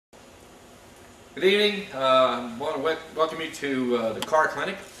Good evening. I want to welcome you to the car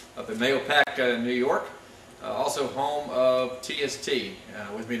clinic up in Mahopac, New York. Also home of TST.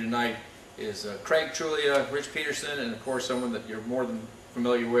 With me tonight is Craig Truglia, Rich Peterson, and of course someone that you're more than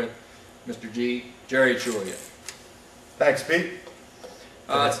familiar with, Mr. Jerry Truglia. Thanks, Pete.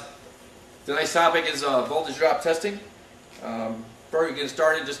 Tonight's topic is voltage drop testing. Before we get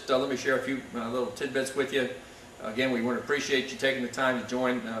started, just let me share a few little tidbits with you. Again, we want to appreciate you taking the time to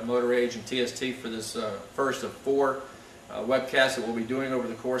join Motor Age and TST for this first of 4 webcasts that we'll be doing over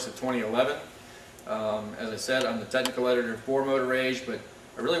the course of 2011. As I said, I'm the technical editor for Motor Age, but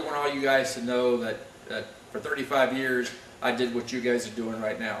I really want all you guys to know that for 35 years I did what you guys are doing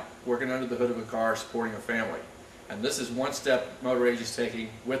right now, working under the hood of a car, supporting a family. And this is one step Motor Age is taking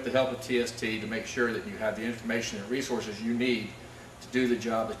with the help of TST to make sure that you have the information and resources you need to do the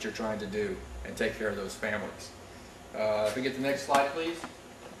job that you're trying to do and take care of those families. If we get the next slide, please.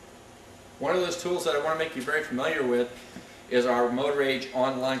 One of those tools that I want to make you very familiar with is our Motor Age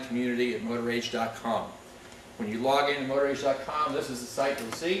online community at motorage.com. When you log in to motorage.com, this is the site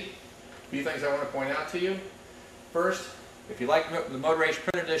you'll see. A few things I want to point out to you. First, if you like the Motor Age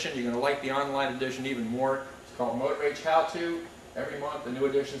print edition, you're going to like the online edition even more. It's called Motor Age How To. Every month, the new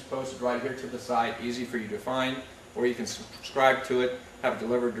edition is posted right here to the site, easy for you to find, or you can subscribe to it, have it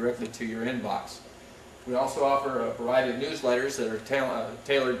delivered directly to your inbox. We also offer a variety of newsletters that are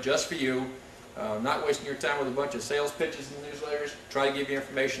tailored just for you, not wasting your time with a bunch of sales pitches in the newsletters. Try to give you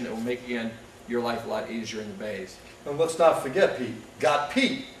information that will make, again, your life a lot easier in the bays. And let's not forget, Pete, Got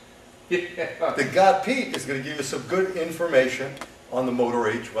Pete. The Got Pete is going to give you some good information on the Motor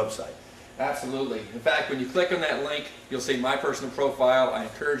Age website. Absolutely. In fact, when you click on that link, you'll see my personal profile. I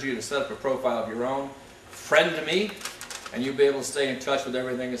encourage you to set up a profile of your own, friend to me, and you'll be able to stay in touch with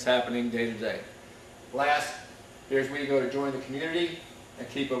everything that's happening day to day. Last, here's where you go to join the community and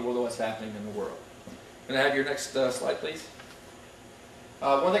keep up with what's happening in the world. Can I have your next slide, please?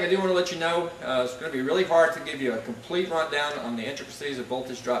 One thing I do want to let you know, it's going to be really hard to give you a complete rundown on the intricacies of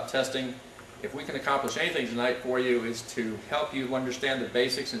voltage drop testing. If we can accomplish anything tonight for you, is to help you understand the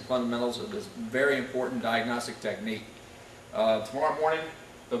basics and fundamentals of this very important diagnostic technique. Tomorrow morning,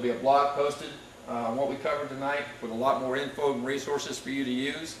 there'll be a blog posted on what we covered tonight with a lot more info and resources for you to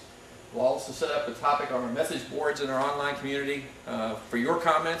use. We'll also set up a topic on our message boards in our online community for your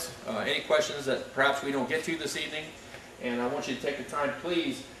comments, any questions that perhaps we don't get to this evening. And I want you to take the time,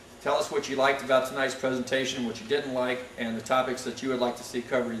 please, tell us what you liked about tonight's presentation, what you didn't like, and the topics that you would like to see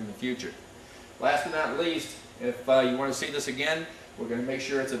covered in the future. Last but not least, if you want to see this again, we're going to make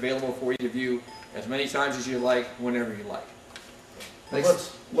sure it's available for you to view as many times as you like, whenever you like.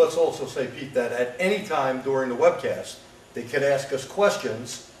 Let's also say, Pete, that at any time during the webcast, they can ask us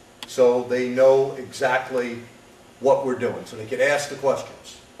questions so they know exactly what we're doing, so they can ask the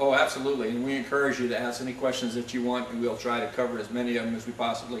questions. Oh, absolutely, and we encourage you to ask any questions that you want, and we'll try to cover as many of them as we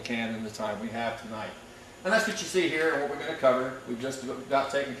possibly can in the time we have tonight. And that's what you see here and what we're going to cover. We've just got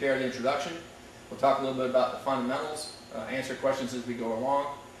taken care of the introduction. We'll talk a little bit about the fundamentals, answer questions as we go along,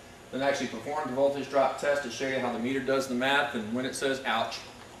 then actually perform the voltage drop test to show you how the meter does the math and when it says ouch,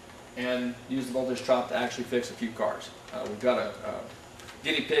 and use the voltage drop to actually fix a few cars. We've got a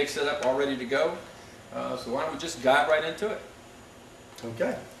guinea pig set up all ready to go, so why don't we just dive right into it.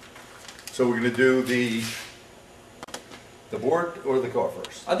 Okay. So we're going to do the board or the car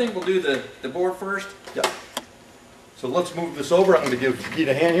first? I think we'll do the board first. Yeah. So let's move this over. I'm going to give Pete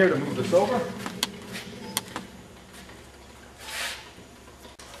a hand here to move this over.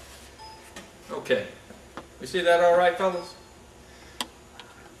 Okay. We see that all right, fellas?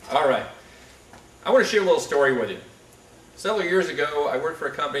 All right. I want to share a little story with you. Several years ago, I worked for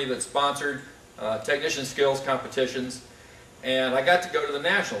a company that sponsored technician skills competitions, and I got to go to the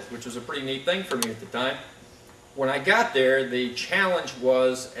Nationals, which was a pretty neat thing for me at the time. When I got there, the challenge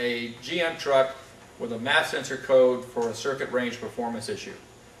was a GM truck with a math sensor code for a circuit range performance issue.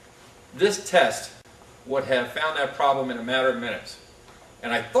 This test would have found that problem in a matter of minutes,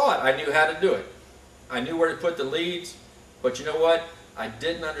 and I thought I knew how to do it. I knew where to put the leads, but you know what? I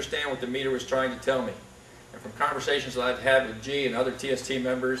didn't understand what the meter was trying to tell me. And from conversations that I've had with G and other TST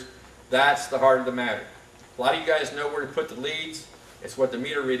members, that's the heart of the matter. A lot of you guys know where to put the leads. It's what the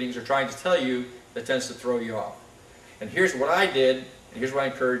meter readings are trying to tell you that tends to throw you off. And here's what I did, and here's what I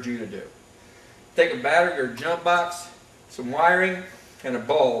encourage you to do. Take a battery or jump box, some wiring, and a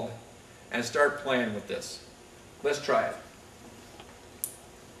bulb, and start playing with this. Let's try it.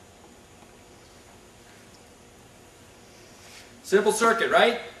 Simple circuit,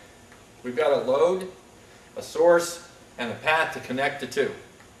 right? We've got a load, a source, and a path to connect the two.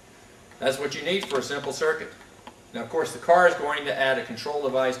 That's what you need for a simple circuit. Now, of course, the car is going to add a control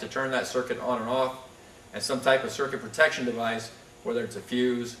device to turn that circuit on and off, and some type of circuit protection device, whether it's a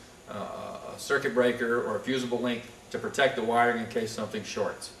fuse, a circuit breaker, or a fusible link to protect the wiring in case something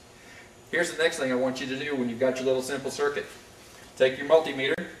shorts. Here's the next thing I want you to do when you've got your little simple circuit. Take your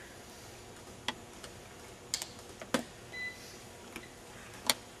multimeter.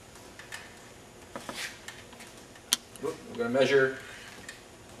 We're going to measure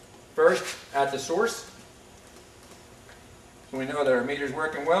first at the source, so we know that our meter's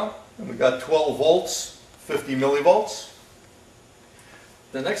working well. And we got 12 volts, 50 millivolts.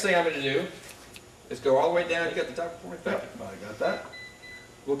 The next thing I'm going to do is go all the way down. You got the top point back? Yep, I got that.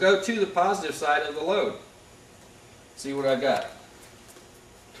 We'll go to the positive side of the load. See what I've got.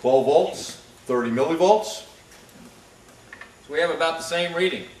 12 volts, 30 millivolts. So we have about the same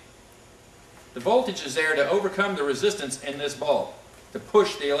reading. The voltage is there to overcome the resistance in this bulb, to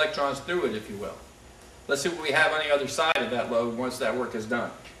push the electrons through it, if you will. Let's see what we have on the other side of that load once that work is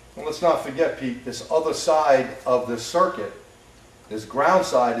done. And let's not forget, Pete, this other side of this circuit, this ground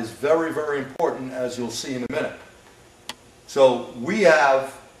side, is very, very important, as you'll see in a minute. So we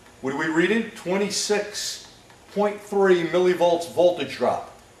have, what are we reading? 26.3 millivolts voltage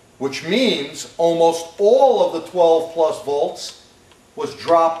drop, which means almost all of the 12 plus volts was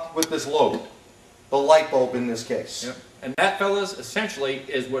dropped with this load, the light bulb in this case. Yep. And that, fellas, essentially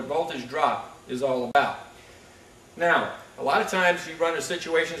is what voltage drop is all about. Now, a lot of times you run into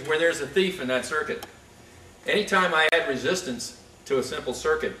situations where there's a thief in that circuit. Anytime I add resistance to a simple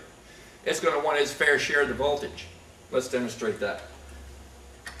circuit, it's going to want its fair share of the voltage. Let's demonstrate that.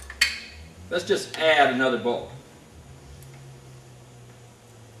 Let's just add another bulb.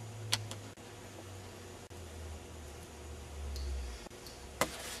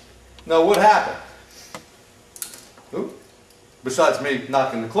 Now what happened? Oop. Besides me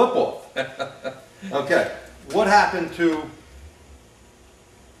knocking the clip off. Okay, what happened to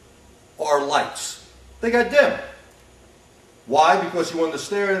our lights? They got dim. Why? Because you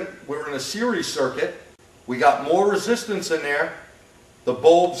understand we're in a series circuit. We got more resistance in there. The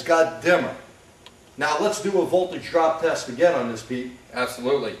bulbs got dimmer. Now let's do a voltage drop test again on this, Pete.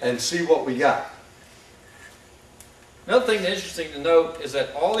 Absolutely. And see what we got. Another thing that's interesting to note is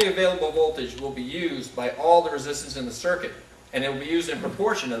that all the available voltage will be used by all the resistance in the circuit, and it will be used in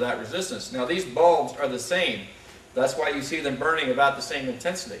proportion to that resistance. Now these bulbs are the same. That's why you see them burning about the same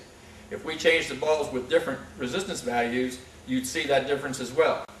intensity. If we change the bulbs with different resistance values, you'd see that difference as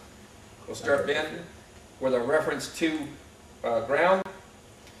well. We'll start then with our reference to ground.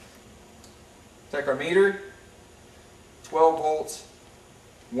 Take our meter, 12 volts,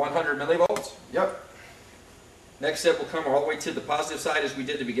 100 millivolts. Yep. Next step will come all the way to the positive side as we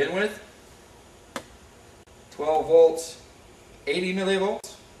did to begin with. 12 volts, 80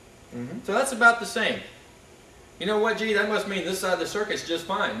 millivolts. So that's about the same. You know what, gee, that must mean this side of the circuit's just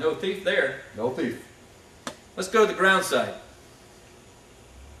fine. No thief there. No thief. Let's go to the ground side.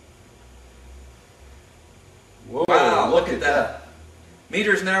 Whoa, Wow, look at that.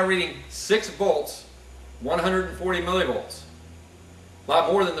 Meter's now reading 6 volts, 140 millivolts. A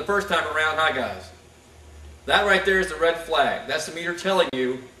lot more than the first time around, huh guys? That right there is the red flag. That's the meter telling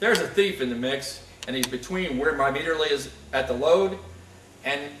you there's a thief in the mix, and he's between where my meter lead is at the load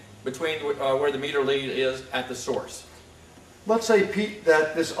and between where the meter lead is at the source. Let's say, Pete,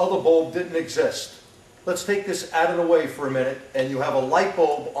 that this other bulb didn't exist. Let's take this out of the way for a minute, and you have a light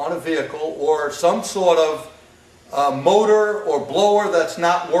bulb on a vehicle or some sort of motor or blower that's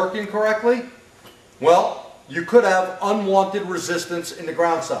not working correctly. Well, you could have unwanted resistance in the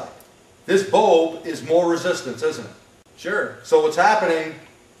ground side. This bulb is more resistance, isn't it? Sure. So what's happening,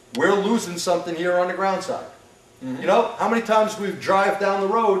 we're losing something here on the ground side. You know, how many times we've drive down the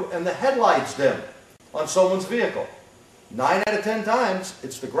road and the headlights dim on someone's vehicle? 9 out of 10 times,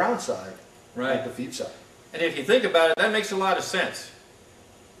 it's the ground side, not the feed side. And if you think about it, that makes a lot of sense.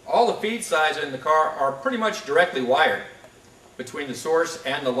 All the feed sides in the car are pretty much directly wired between the source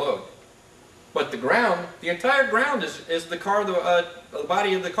and the load. But the ground, the entire ground is the car, the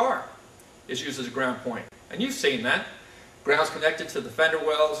body of the car is used as a ground point. And you've seen that. Ground's connected to the fender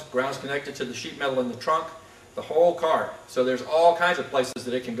wells, ground's connected to the sheet metal in the trunk, the whole car. So there's all kinds of places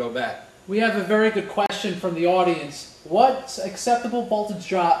that it can go back. We have a very good question from the audience. What's acceptable voltage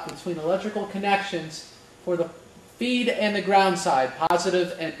drop between electrical connections for the feed and the ground side,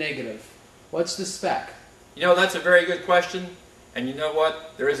 positive and negative? What's the spec? You know, that's a very good question. And you know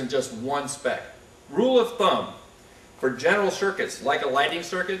what? There isn't just one spec. Rule of thumb, for general circuits, like a lighting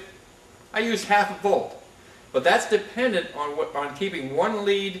circuit, I use 1/2 volt. But that's dependent on keeping one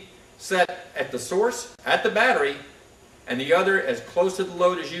lead set at the source, at the battery, and the other as close to the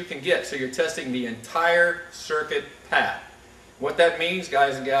load as you can get. So you're testing the entire circuit path. What that means,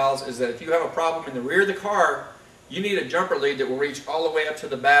 guys and gals, is that if you have a problem in the rear of the car, you need a jumper lead that will reach all the way up to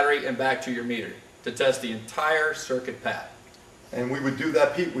the battery and back to your meter to test the entire circuit path. And we would do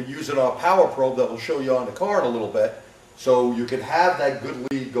that, Pete, we're using our power probe that we'll show you on the car in a little bit, so you can have that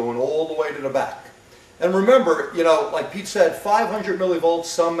good lead going all the way to the back. And remember, you know, like Pete said, 500 millivolts,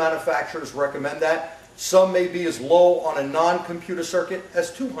 some manufacturers recommend that. Some may be as low on a non-computer circuit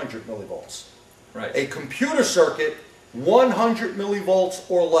as 200 millivolts. Right. A computer circuit, 100 millivolts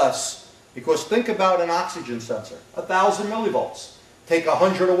or less, because think about an oxygen sensor, 1,000 millivolts. Take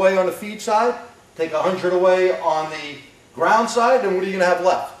 100 away on the feed side, take 100 away on the ground side, and what are you going to have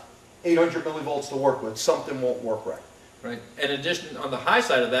left? 800 millivolts to work with. Something won't work right. Right. In addition, on the high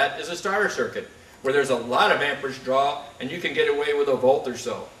side of that is a starter circuit, where there's a lot of amperage draw, and you can get away with a volt or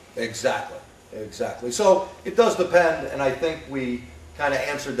so. Exactly. Exactly. So it does depend, and I think we kind of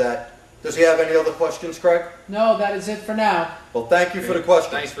answered that. Does he have any other questions, Craig? No, that is it for now. Well, thank you for the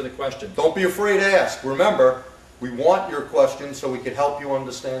question. Thanks for the question. Don't be afraid to ask. Remember, we want your questions so we can help you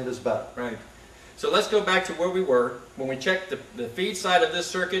understand this better. Right. So let's go back to where we were. When we checked the feed side of this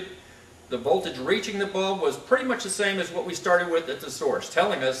circuit, the voltage reaching the bulb was pretty much the same as what we started with at the source,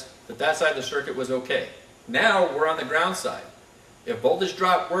 telling us that that side of the circuit was okay. Now we're on the ground side. If voltage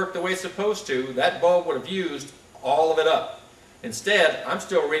drop worked the way it's supposed to, that bulb would have used all of it up. Instead, I'm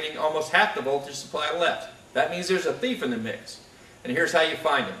still reading almost half the voltage supply left. That means there's a thief in the mix. And here's how you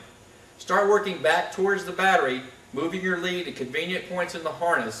find him. Start working back towards the battery, moving your lead at convenient points in the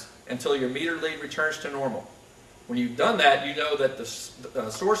harness until your meter lead returns to normal. When you've done that, you know that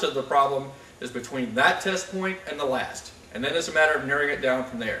the source of the problem is between that test point and the last. And then it's a matter of narrowing it down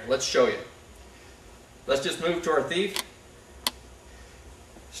from there. Let's show you. Let's just move to our thief.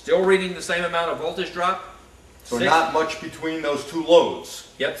 Still reading the same amount of voltage drop. So not much between those two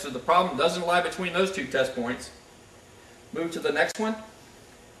loads. Yep, so the problem doesn't lie between those two test points. Move to the next one.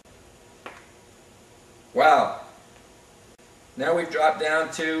 Wow. Now we've dropped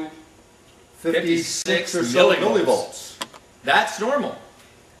down to 56 or so millivolts. millivolts. That's normal.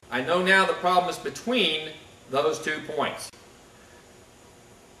 I know now the problem is between those 2 points.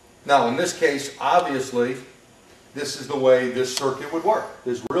 Now, in this case, obviously, this is the way this circuit would work.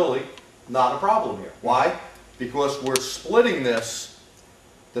 There's really not a problem here. Why? Because we're splitting this.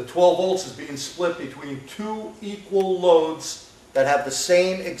 The 12 volts is being split between two equal loads that have the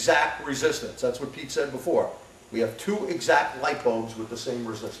same exact resistance. That's what Pete said before. We have two exact light bulbs with the same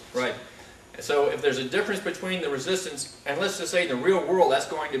resistance. Right. So if there's a difference between the resistance, and let's just say in the real world that's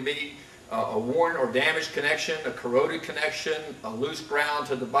going to be a worn or damaged connection, a corroded connection, a loose ground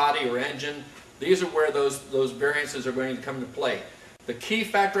to the body or engine, these are where those variances are going to come into play. The key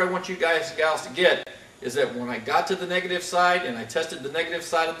factor I want you guys and gals to get is that when I got to the negative side and I tested the negative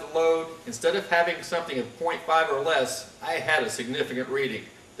side of the load, instead of having something of 0.5 or less, I had a significant reading.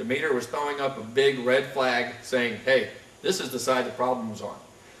 The meter was throwing up a big red flag saying, hey, this is the side the problem was on.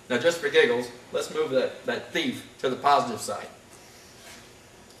 Now just for giggles, let's move that thief to the positive side.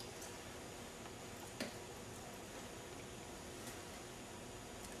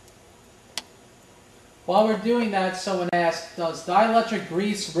 While we're doing that, someone asked, does dielectric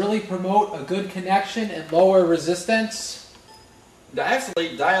grease really promote a good connection and lower resistance?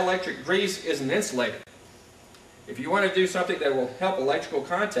 Actually, dielectric grease is an insulator. If you want to do something that will help electrical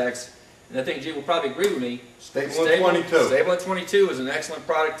contacts, and I think G will probably agree with me, Stable 22. Stable 22 is an excellent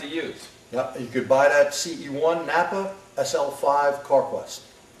product to use. Yep, you could buy that CE1 Napa SL5 CarQuest.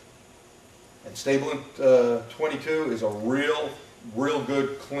 And Stable 22 is a real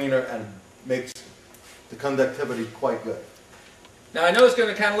good cleaner and makes the conductivity quite good. Now I know it's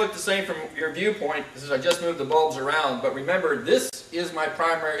going to kind of look the same from your viewpoint, because I just moved the bulbs around, but remember this is my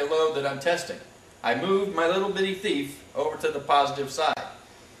primary load that I'm testing. I moved my little bitty thief over to the positive side.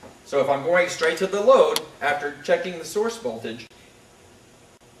 So if I'm going straight to the load after checking the source voltage,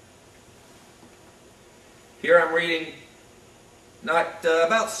 here I'm reading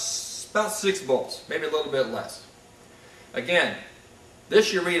about 6 volts, maybe a little bit less. Again, this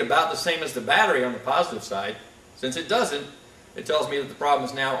should read about the same as the battery on the positive side. Since it doesn't, it tells me that the problem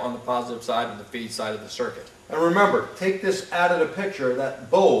is now on the positive side of the feed side of the circuit. And remember, take this out of the picture, that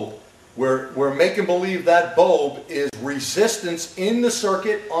bulb. We're making believe that bulb is resistance in the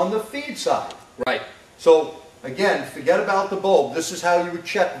circuit on the feed side. Right. So again, forget about the bulb. This is how you would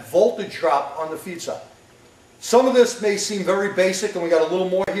check voltage drop on the feed side. Some of this may seem very basic, and we got a little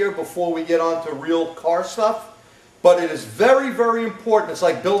more here before we get on to real car stuff. But it is very, very important. It's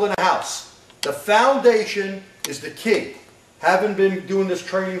like building a house. The foundation is the key. Having been doing this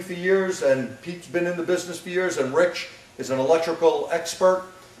training for years, and Pete's been in the business for years, and Rich is an electrical expert.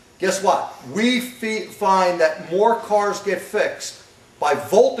 Guess what? We find that more cars get fixed by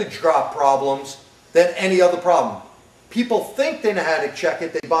voltage drop problems than any other problem. People think they know how to check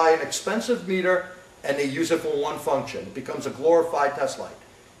it. They buy an expensive meter and they use it for one function. It becomes a glorified test light.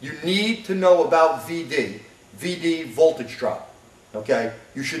 You need to know about VD, voltage drop. Okay?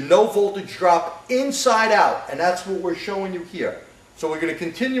 You should know voltage drop inside out, and that's what we're showing you here. So we're going to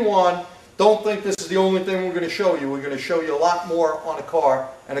continue on. Don't think this is the only thing we're going to show you. We're going to show you a lot more on a car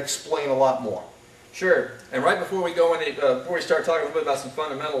and explain a lot more. Sure. And right before we go in, before we start talking a little bit about some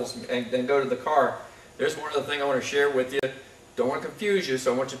fundamentals and then go to the car, there's one other thing I want to share with you. Don't want to confuse you,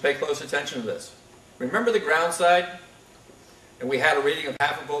 so I want you to pay close attention to this. Remember the ground side? And we had a reading of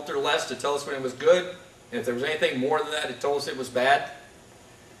half a volt or less to tell us when it was good. And if there was anything more than that, it told us it was bad.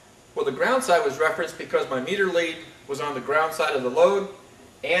 Well, the ground side was referenced because my meter lead was on the ground side of the load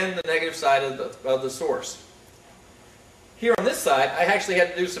and the negative side of the source. Here on this side, I actually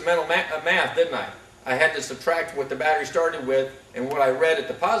had to do some mental math, didn't I? I had to subtract what the battery started with and what I read at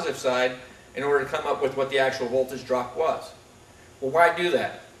the positive side in order to come up with what the actual voltage drop was. Well, why do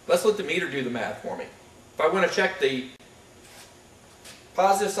that? Let's let the meter do the math for me. If I want to check the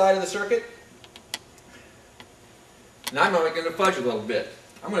positive side of the circuit, now I'm only going to fudge a little bit.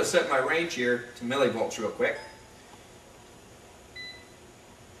 I'm going to set my range here to millivolts real quick.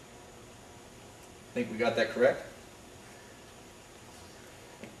 I think we got that correct.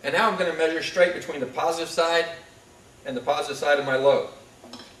 And now I'm going to measure straight between the positive side and the positive side of my load.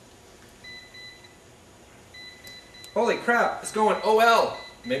 Holy crap, it's going OL.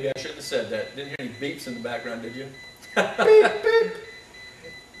 Maybe I shouldn't have said that. Didn't hear any beeps in the background, did you? Beep, beep.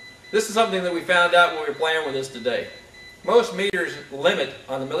 This is something that we found out when we were playing with this today. Most meters' limit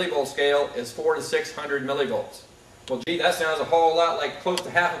on the millivolt scale is 400 to 600 millivolts. Well, gee, that sounds a whole lot like close to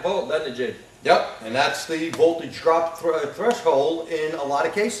half a volt, doesn't it, Jid? Yep, and that's the voltage drop threshold in a lot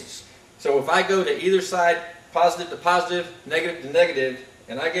of cases. So if I go to either side, positive to positive, negative to negative,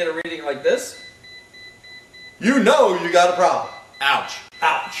 and I get a reading like this, you know you got a problem. Ouch.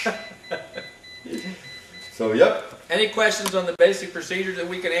 Ouch. So, yep. Any questions on the basic procedures that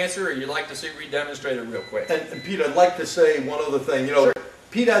we can answer, or you'd like to see re-demonstrated real quick? And Pete, I'd like to say one other thing. You know, sure.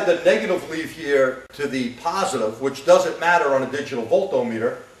 Pete had the negative lead here to the positive, which doesn't matter on a digital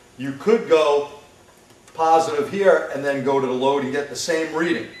voltometer. You could go positive here and then go to the load and get the same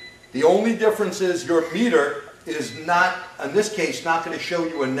reading. The only difference is your meter is not, in this case, not going to show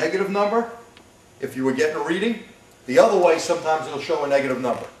you a negative number if you were getting a reading. The other way, sometimes it'll show a negative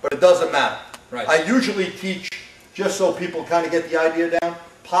number, but it doesn't matter. Right. I usually teach, just so people kind of get the idea down,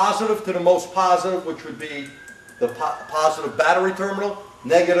 positive to the most positive, which would be the positive battery terminal,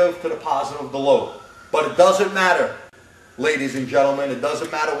 negative to the positive of the load. But it doesn't matter, ladies and gentlemen. It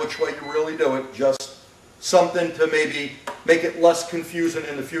doesn't matter which way you really do it. Just something to maybe make it less confusing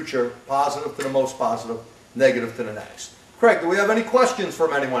in the future. Positive to the most positive, negative to the next. Craig, do we have any questions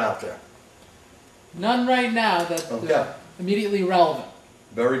from anyone out there? None right now that Okay. immediately relevant.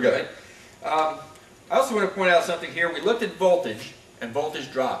 Very good. I also want to point out something here. We looked at voltage and voltage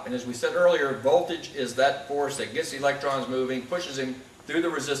drop. And as we said earlier, voltage is that force that gets the electrons moving, pushes them through the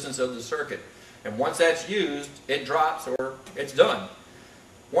resistance of the circuit. And once that's used, it drops or it's done.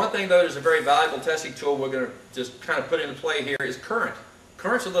 One thing, though, that's a very valuable testing tool we're going to just kind of put into play here is current.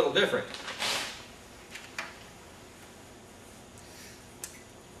 Current's a little different.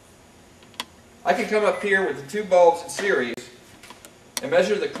 I can come up here with the two bulbs in series and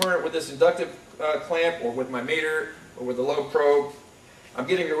measure the current with this inductive clamp or with my meter or with the load probe. I'm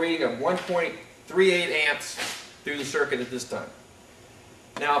getting a reading of 1.38 amps through the circuit at this time.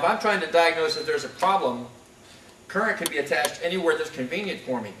 Now, if I'm trying to diagnose if there's a problem, current can be attached anywhere that's convenient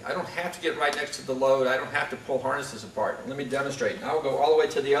for me. I don't have to get right next to the load. I don't have to pull harnesses apart. Let me demonstrate. Now I'll go all the way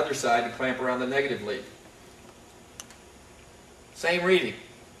to the other side and clamp around the negative lead. Same reading.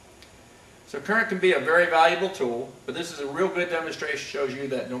 So current can be a very valuable tool, but this is a real good demonstration. Shows you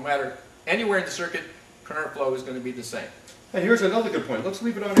that no matter anywhere in the circuit, current flow is going to be the same. And here's another good point. Let's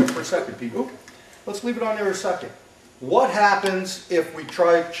leave it on there for a second, people. Let's leave it on there a second. What happens if we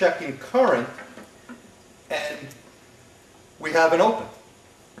try checking current and we have an open?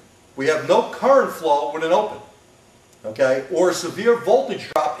 We have no current flow with an open, okay? Or a severe voltage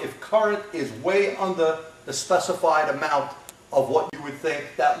drop if current is way under the specified amount of what you would think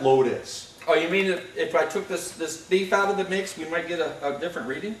that load is. Oh, you mean if I took this beef out of the mix, we might get a different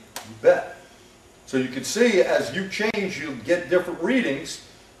reading? You bet. So you can see as you change, you get different readings.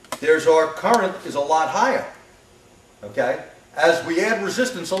 There's our current is a lot higher, okay? As we add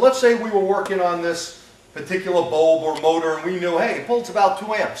resistance, so let's say we were working on this particular bulb or motor and we knew, hey, it pulls about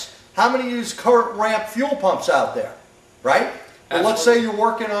 2 amps. How many use current ramp fuel pumps out there? right? But let's say you're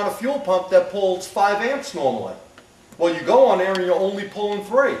working on a fuel pump that pulls 5 amps normally. Well, you go on there and you're only pulling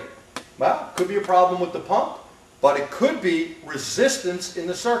 3. Well, could be a problem with the pump, but it could be resistance in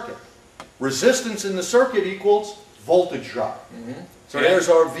the circuit. Resistance in the circuit equals voltage drop. So there's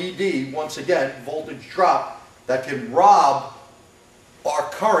our VD, once again, voltage drop, that can rob our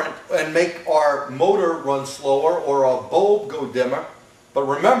current and make our motor run slower or our bulb go dimmer. But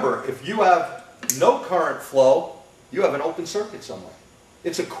remember, if you have no current flow, you have an open circuit somewhere.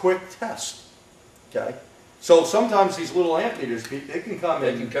 It's a quick test, okay? So sometimes these little ammeters, Pete, they can come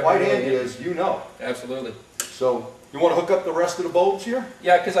in quite handy, as you know. Absolutely. So you want to hook up the rest of the bulbs here?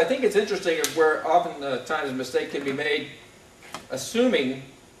 Yeah, because I think it's interesting where oftentimes a mistake can be made assuming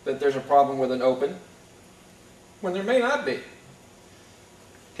that there's a problem with an open when there may not be.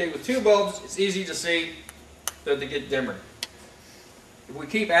 Okay, with 2 bulbs, it's easy to see that they get dimmer. If we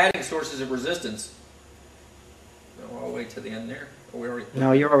keep adding sources of resistance, all the way to the end there.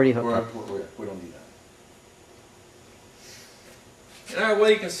 No, you're already hooked up. We don't need that. Well,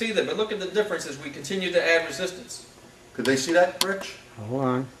 you can see that, but look at the difference as we continue to add resistance. Could they see that, Rich? Hold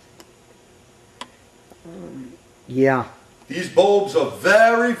on. Yeah. These bulbs are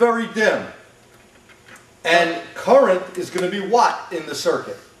very, very dim. And current is going to be what in the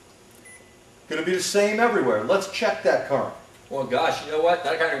circuit? Going to be the same everywhere. Let's check that current. Well, gosh, you know what?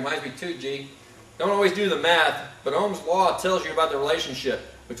 That kind of reminds me too, G. Don't always do the math, but Ohm's law tells you about the relationship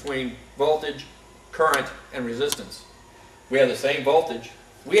between voltage, current, and resistance. We have the same voltage.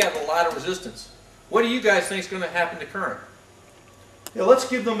 We have a lot of resistance. What do you guys think is going to happen to current? Yeah, let's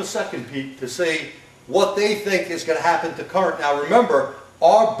give them a second, Pete, to see what they think is going to happen to current. Now remember,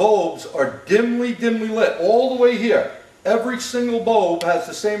 our bulbs are dimly lit all the way here. Every single bulb has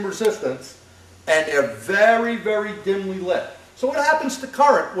the same resistance, and they're very, very dimly lit. So what happens to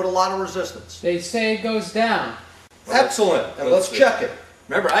current with a lot of resistance? They say it goes down. Excellent. And let's check it.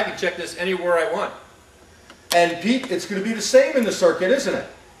 Remember, I can check this anywhere I want. And Pete, it's going to be the same in the circuit, isn't it?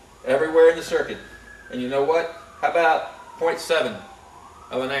 Everywhere in the circuit. And you know what? How about 0.7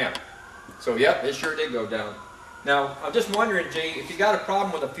 of an amp? So yep, it sure did go down. Now, I'm just wondering, G, if you got a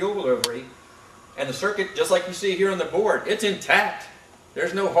problem with a fuel delivery, and the circuit, just like you see here on the board, it's intact.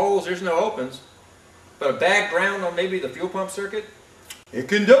 There's no holes, there's no opens. But a bad ground on maybe the fuel pump circuit It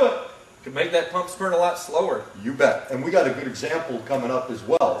can do it. could make that pump spin a lot slower. You bet. And we got a good example coming up as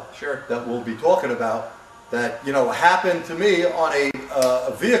well. Sure. That we'll be talking about that, you know, happened to me on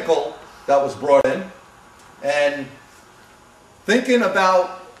a vehicle that was brought in. And thinking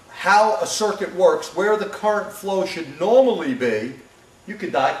about how a circuit works, where the current flow should normally be, you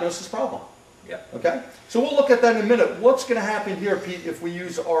could diagnose this problem. Yeah. Okay? So we'll look at that in a minute. What's going to happen here, Pete, if we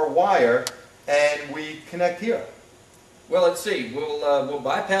use our wire and we connect here? Well, let's see. We'll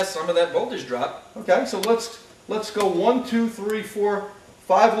bypass some of that voltage drop. Okay, so let's go 1, 2, 3, 4,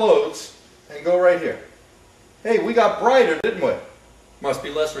 5 loads and go right here. Hey, we got brighter, didn't we? Must be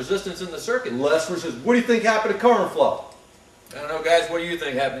less resistance in the circuit. Less resistance. What do you think happened to current flow? I don't know, guys. What do you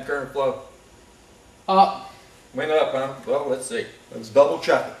think happened to current flow? Up. Went up, huh? Well, let's see. Let's double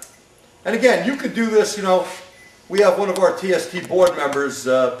check it. And again, you could do this, you know, we have one of our TST board members,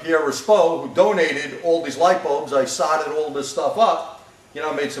 Pierre Rispo, who donated all these light bulbs. I soldered all this stuff up, you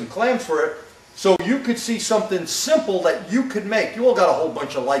know, made some clamps for it. So you could see something simple that you could make. You all got a whole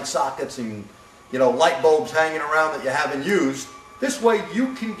bunch of light sockets and, you know, light bulbs hanging around that you haven't used. This way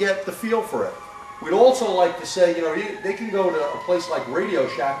you can get the feel for it. We'd also like to say, you know, they can go to a place like Radio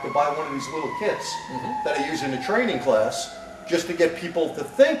Shack to buy one of these little kits that I use in the training class, just to get people to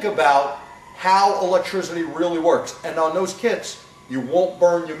think about how electricity really works. And on those kits, you won't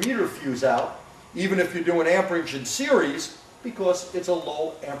burn your meter fuse out, even if you're doing amperage in series, because it's a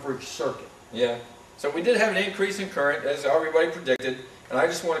low amperage circuit. Yeah. So we did have an increase in current, as everybody predicted, and I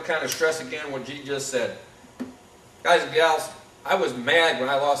just want to kind of stress again what G just said. Guys and gals, I was mad when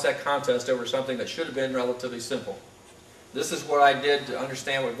I lost that contest over something that should have been relatively simple. This is what I did to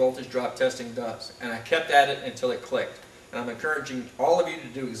understand what voltage drop testing does, and I kept at it until it clicked. And I'm encouraging all of you to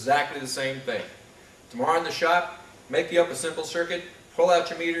do exactly the same thing. Tomorrow in the shop, make you up a simple circuit, pull out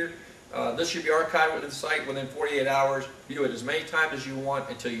your meter. This should be archived within the site within 48 hours. View it as many times as you want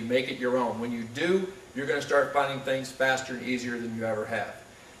until you make it your own. When you do, you're going to start finding things faster and easier than you ever have.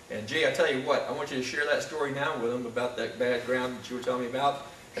 And G, I tell you what, I want you to share that story now with them about that bad ground that you were telling me about.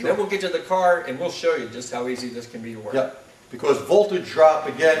 And then we'll get to the car and we'll show you just how easy this can be to work. Yep, because voltage drop,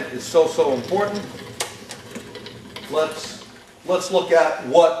 again, is so important. Let's look at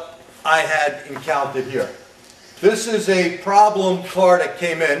what I had encountered here. This is a problem car that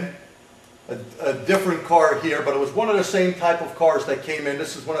came in, a different car here, but it was one of the same type of cars that came in.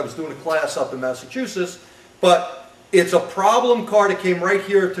 This is when I was doing a class up in Massachusetts. But It's a problem car that came right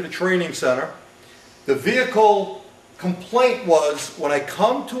here to the training center. The vehicle complaint was, when I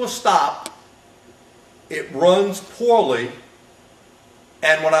come to a stop, it runs poorly,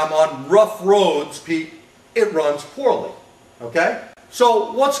 and when I'm on rough roads, Pete, it runs poorly. Okay?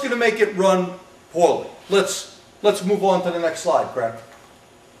 So what's going to make it run poorly? Let's move on to the next slide, Craig.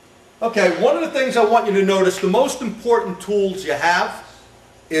 Okay, one of the things I want you to notice, the most important tools you have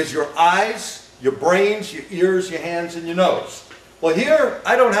is your eyes, your brains, your ears, your hands, and your nose. Well, here,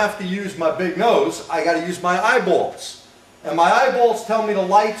 I don't have to use my big nose. I got to use my eyeballs. And my eyeballs tell me the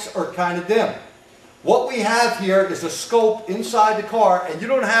lights are kind of dim. What we have here is a scope inside the car, and you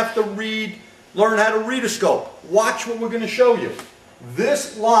don't have to learn how to read a scope. Watch what we're going to show you.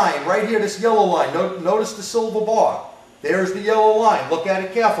 This line right here, this yellow line, notice the silver bar. There's the yellow line. Look at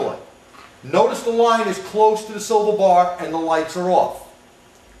it carefully. Notice the line is close to the silver bar and the lights are off.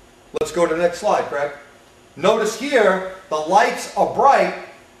 Let's go to the next slide, Craig. Notice here, the lights are bright.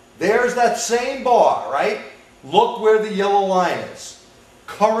 There's that same bar, right? Look where the yellow line is.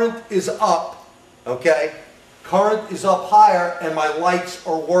 Current is up, okay? Current is up higher and my lights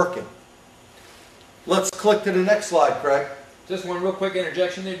are working. Let's click to the next slide, Craig. Just one real quick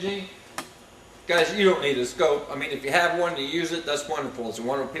interjection there, Gene. Guys, you don't need a scope. I mean, if you have one, you use it, that's wonderful. It's a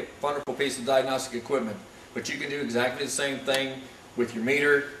wonderful piece of diagnostic equipment. But you can do exactly the same thing with your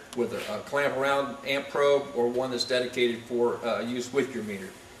meter, with a clamp around amp probe, or one that's dedicated for use with your meter.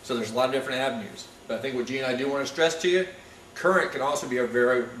 So there's a lot of different avenues. But I think what Gene and I do want to stress to you, current can also be a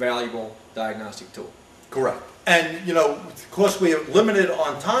very valuable diagnostic tool. Correct. And, you know, of course we are limited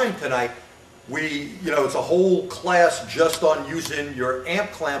on time tonight. It's a whole class just on using your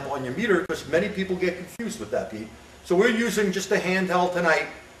amp clamp on your meter, because many people get confused with that, Pete. So we're using just a handheld tonight.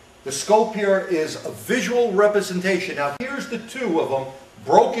 The scope here is a visual representation. Now here's the two of them.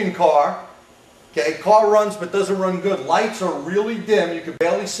 Broken car. Okay, car runs but doesn't run good. Lights are really dim. You can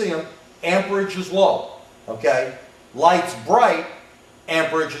barely see them. Amperage is low. Okay. Lights bright.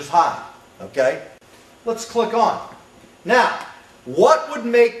 Amperage is high. Okay. Let's click on. Now, what would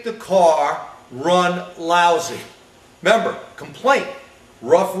make the car run lousy? Remember, complaint,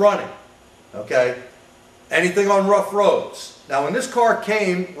 rough running, okay? Anything on rough roads. Now when this car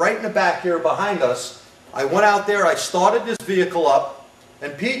came right in the back here behind us, I went out there, I started this vehicle up,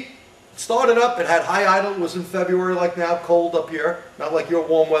 and Pete, started up, it had high idle, it was in February like now, cold up here, not like your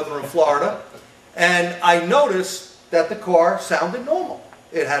warm weather in Florida, and I noticed that the car sounded normal.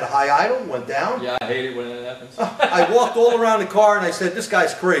 It had high idle, went down. Yeah, I hate it when that happens. I walked all around the car and I said, this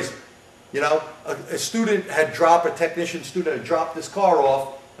guy's crazy. You know, a technician student had dropped this car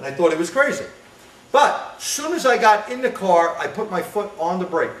off, and I thought he was crazy. But as soon as I got in the car, I put my foot on the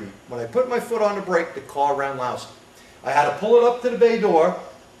brake, Pete. When I put my foot on the brake, the car ran lousy. I had to pull it up to the bay door.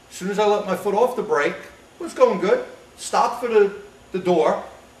 As soon as I let my foot off the brake, it was going good. Stopped for the door,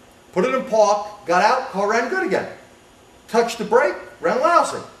 put it in park, got out, car ran good again. Touched the brake, ran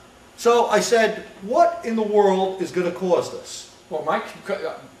lousy. So I said, what in the world is going to cause this? Well, Mike,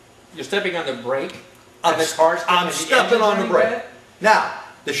 you're stepping on the brake, I'm and the car's stepping on the brake. Now,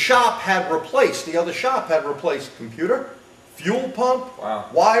 the shop had replaced, the other shop had replaced computer, fuel pump, wow,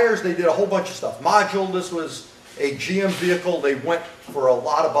 wires, they did a whole bunch of stuff. Module, this was a GM vehicle, they went for a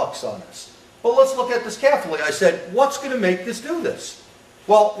lot of bucks on this. But let's look at this carefully. I said, what's going to make this do this?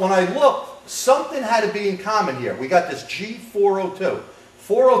 Well, when I looked, something had to be in common here. We got this G402.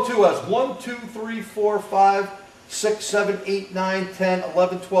 402 has 1, 2, 3, 4, 5, 6, 7, 8, 9, 10,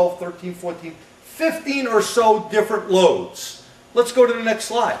 11, 12, 13, 14, 15 or so different loads. Let's go to the next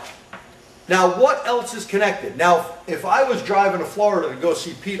slide. Now, what else is connected? Now, if I was driving to Florida to go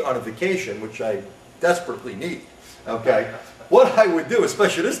see Pete on a vacation, which I desperately need, okay, what I would do,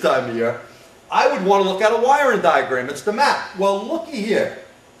 especially this time of year, I would want to look at a wiring diagram. It's the map. Well, looky here.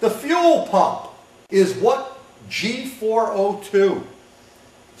 The fuel pump is what? G402.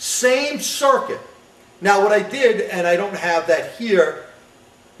 Same circuit. Now what I did, and I don't have that here,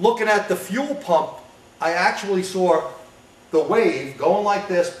 looking at the fuel pump, I actually saw the wave going like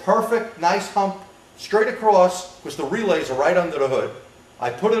this, perfect, nice hump, straight across, because the relays are right under the hood. I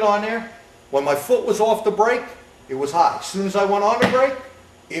put it on there. When my foot was off the brake, it was high. As soon as I went on the brake,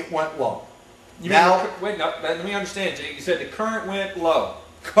 it went low. Wait, no, let me understand, Jake. You said the current went low.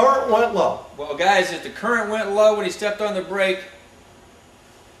 Current went low. Well, guys, if the current went low when he stepped on the brake,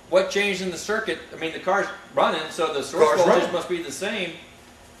 what changed in the circuit? I mean, the car's running, so the source voltage must be the same.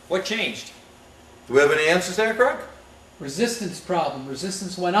 What changed? Do we have any answers there, Craig? Resistance problem.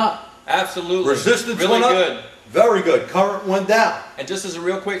 Resistance went up. Absolutely. Resistance really went up. Good. Very good. Current went down. And just as a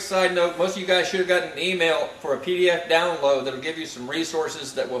real quick side note, most of you guys should have gotten an email for a PDF download that will give you some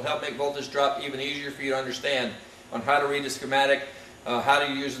resources that will help make voltage drop even easier for you to understand. on how to read the schematic, how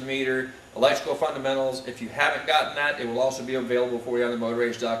to use the meter, electrical fundamentals. If you haven't gotten that, it will also be available for you on the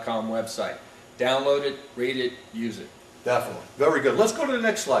motorage.com website. Download it, read it, use it. Definitely. Very good. Let's go to the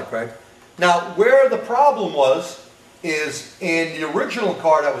next slide, Craig. Now, where the problem was is in the original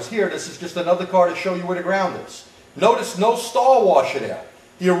car that was here. This is just another car to show you where the ground is. Notice no stall washer there.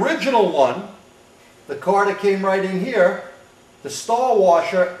 The original one, the car that came right in here, the stall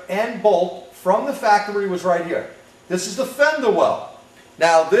washer and bolt from the factory was right here. This is the fender well.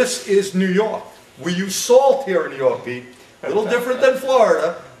 Now, this is New York. We use salt here in New York, Pete. A little different than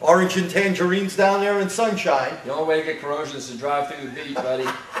Florida. Orange and tangerines down there in sunshine. The only way to get corrosion is to drive through the beach, buddy.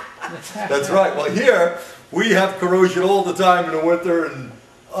 That's right. Well, here we have corrosion all the time in the winter and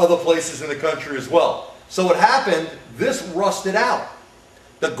other places in the country as well. So what happened, this rusted out.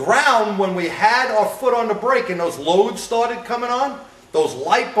 The ground, when we had our foot on the brake and those loads started coming on, those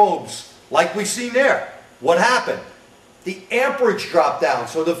light bulbs, like we seen there, what happened? The amperage dropped down,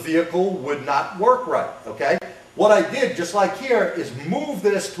 so the vehicle would not work right, okay? What I did, just like here, is move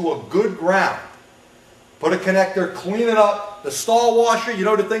this to a good ground. Put a connector, clean it up. The stall washer, you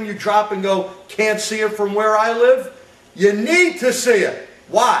know the thing you drop and go, can't see it from where I live? You need to see it.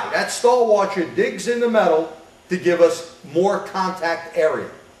 Why? That stall washer digs in the metal to give us more contact area.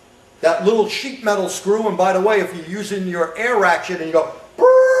 That little sheet metal screw, and by the way, if you're using your air ratchet and you go,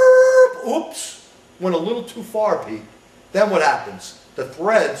 burp, oops, went a little too far, Pete, then what happens? The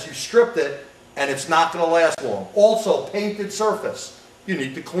threads, you stripped it, and it's not going to last long. Also, painted surface. You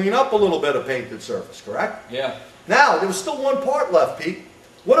need to clean up a little bit of painted surface, correct? Yeah. Now, there was still one part left, Pete.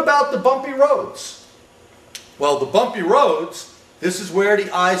 What about the bumpy roads? Well, the bumpy roads, this is where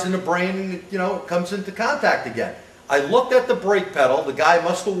the eyes and the brain, you know, comes into contact again. I looked at the brake pedal. The guy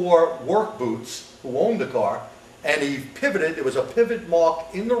must have wore work boots, who owned the car, and he pivoted. There was a pivot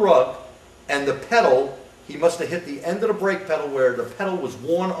mark in the rug, and the pedal, he must have hit the end of the brake pedal where the pedal was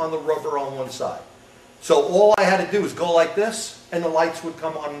worn on the rubber on one side. So all I had to do was go like this, and the lights would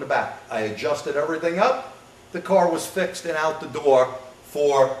come on in the back. I adjusted everything up. The car was fixed and out the door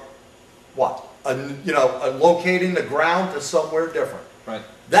for what? Locating the ground to somewhere different. Right.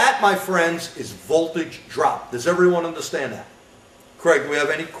 That, my friends, is voltage drop. Does everyone understand that? Craig, do we have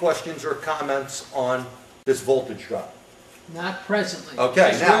any questions or comments on this voltage drop? Not presently.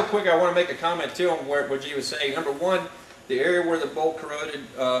 Okay, Just now, real quick, I want to make a comment too on what you was saying. Number one, the area where the bolt corroded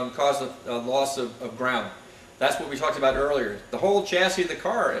caused a loss of ground. That's what we talked about earlier. The whole chassis of the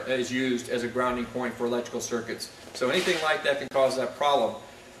car is used as a grounding point for electrical circuits. So anything like that can cause that problem.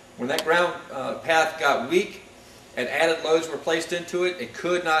 When that ground path got weak and added loads were placed into it, it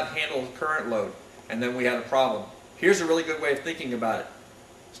could not handle the current load. And then we had a problem. Here's a really good way of thinking about it.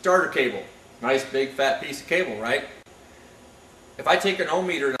 Starter cable. Nice big fat piece of cable, right? If I take an ohm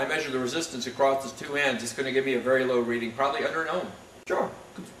meter and I measure the resistance across the two ends, it's going to give me a very low reading, probably under an ohm. sure.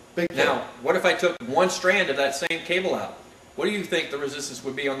 Big deal. Now, what if I took one strand of that same cable out? What do you think the resistance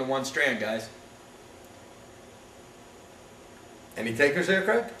would be on the one strand, guys? Any takers there,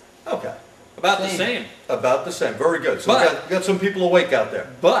 Craig? Okay. About the same. About the same. Very good. So But- we got some people awake out there.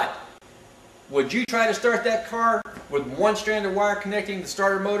 But, would you try to start that car with one strand of wire connecting the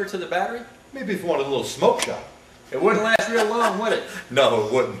starter motor to the battery? Maybe if you want a little smoke shot. It wouldn't last real long, would it? No,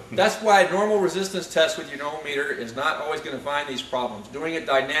 it wouldn't. That's why a normal resistance test with your ohm meter is not always going to find these problems. Doing it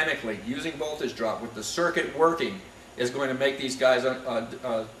dynamically, using voltage drop, with the circuit working, is going to make these guys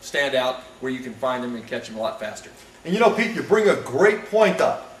stand out where you can find them and catch them a lot faster. And you know, Pete, you bring a great point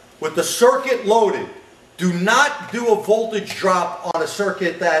up. With the circuit loaded, do not do a voltage drop on a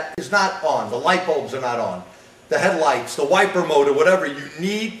circuit that is not on. The light bulbs are not on. The headlights, the wiper motor, whatever. You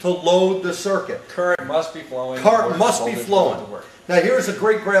need to load the circuit. Current must be flowing. Current must be flowing. Now here's a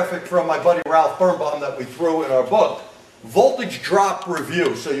great graphic from my buddy Ralph Birnbaum that we threw in our book. Voltage drop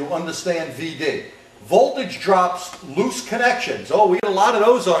review, so you understand VD. Voltage drops, loose connections. Oh, we had a lot of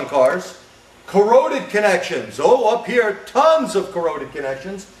those on cars. Corroded connections. Oh, up here, tons of corroded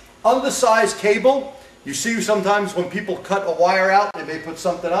connections. Undersized cable. You see sometimes when people cut a wire out, they may put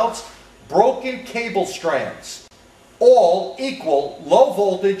something else. Broken cable strands. All equal low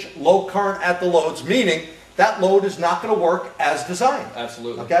voltage, low current at the loads, meaning that load is not going to work as designed.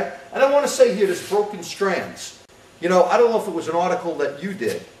 Absolutely. Okay? And I want to say here, this broken strands. You know, I don't know if it was an article that you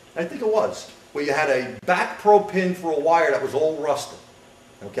did. I think it was. Where you had a back probe pin for a wire that was all rusted.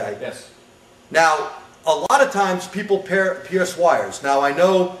 Okay? Yes. Now, a lot of times people pierce wires. Now, I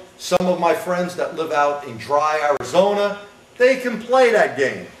know some of my friends that live out in dry Arizona, they can play that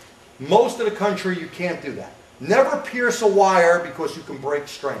game. Most of the country, you can't do that. Never pierce a wire because you can break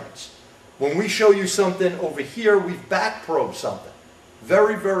strands. When we show you something over here, we've back probed something.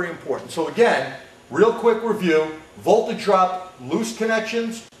 Very, very important. So again, real quick review, voltage drop, loose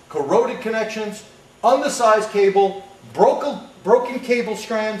connections, corroded connections, undersized cable, broken cable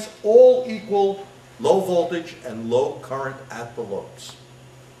strands, all equal low voltage and low current at the loads.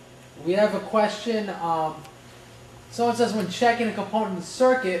 We have a question. Someone says when checking a component in the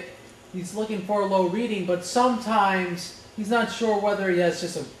circuit, he's looking for a low reading, but sometimes he's not sure whether he has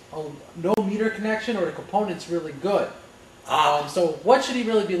just a no meter connection or the component's really good. So what should he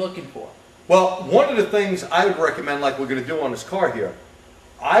really be looking for? Well, one of the things I would recommend, like we're going to do on this car here,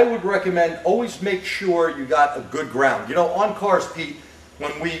 I would recommend always make sure you got a good ground. You know, on cars, Pete,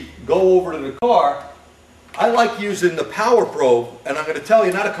 when we go over to the car, I like using the power probe, and I'm going to tell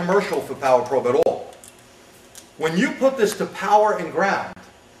you, not a commercial for power probe at all. When you put this to power and ground,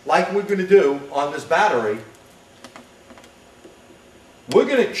 like we're going to do on this battery, we're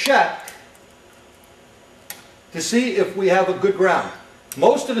going to check to see if we have a good ground.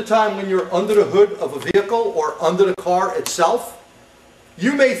 Most of the time when you're under the hood of a vehicle or under the car itself,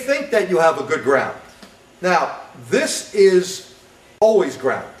 you may think that you have a good ground. Now, this is always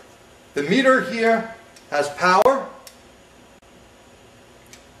ground. The meter here has power.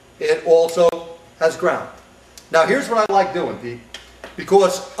 It also has ground. Now, here's what I like doing, Pete.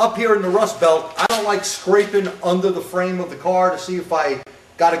 Because up here in the rust belt, I don't like scraping under the frame of the car to see if I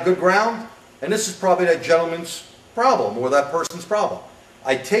got a good ground. And this is probably that gentleman's problem or that person's problem.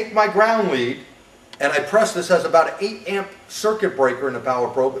 I take my ground lead and I press. This has about an 8 amp circuit breaker in the power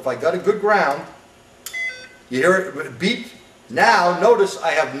probe. If I got a good ground, you hear it beep. Now notice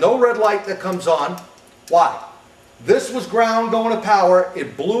I have no red light that comes on. Why? This was ground going to power.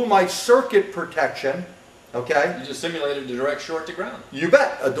 It blew my circuit protection. Okay? You just simulated a direct short to ground. You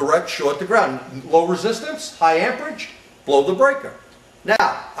bet. A direct short to ground. Low resistance, high amperage, blow the breaker.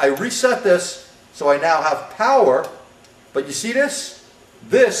 Now, I reset this so I now have power. But you see this?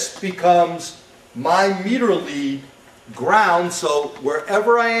 This becomes my meter lead ground, so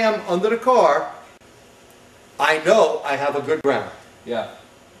wherever I am under the car, I know I have a good ground. Yeah.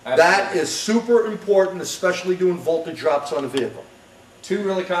 That is super important, especially doing voltage drops on a vehicle. Two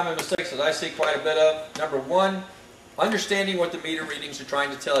really common mistakes that I see quite a bit of. Number one, understanding what the meter readings are trying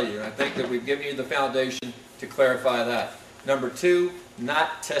to tell you. And I think that we've given you the foundation to clarify that. Number two,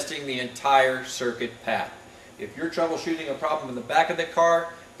 not testing the entire circuit path. If you're troubleshooting a problem in the back of the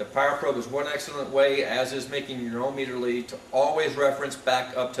car, the power probe is one excellent way, as is making your own meter lead, to always reference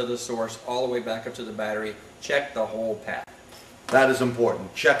back up to the source, all the way back up to the battery. Check the whole path. That is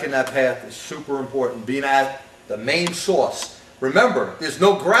important. Checking that path is super important. Being at the main source. Remember, there's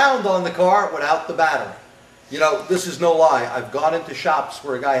no ground on the car without the battery. You know, this is no lie. I've gone into shops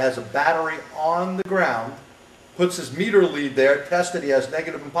where a guy has a battery on the ground, puts his meter lead there, tested, he has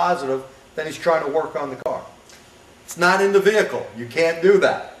negative and positive, then he's trying to work on the car. It's not in the vehicle. You can't do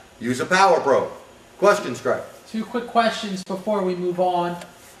that. Use a power probe. Questions, Craig? Two quick questions before we move on.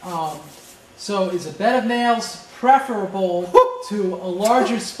 So is a bed of nails preferable to a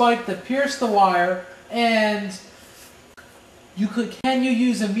larger spike that pierced the wire? And can you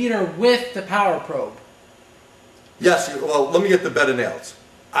use a meter with the power probe? Yes, well, let me get the bed of nails.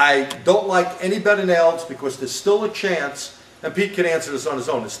 I don't like any bed of nails because there's still a chance, and Pete can answer this on his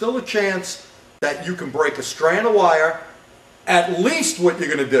own, there's still a chance that you can break a strand of wire. At least what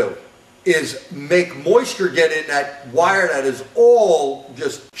you're going to do is make moisture get in that wire that is all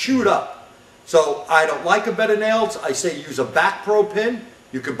just chewed up. So I don't like a bed of nails. I say use a back pro pin.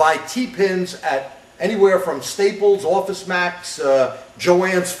 You can buy T-pins at anywhere from Staples, Office Max,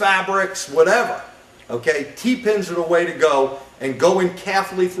 Joann's Fabrics, whatever. Okay, T-pins are the way to go, and go in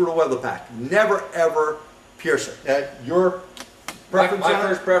carefully through the weather pack. Never ever pierce it. Your preference? My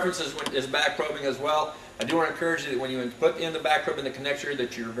first preference is back probing as well. I do want to encourage you that when you put in the back probe in the connector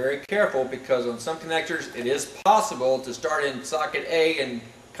that you're very careful, because on some connectors it is possible to start in socket A and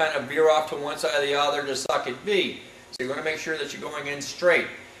kind of veer off to one side or the other to socket B. So you want to make sure that you're going in straight.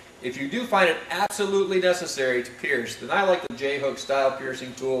 If you do find it absolutely necessary to pierce, then I like the J-hook style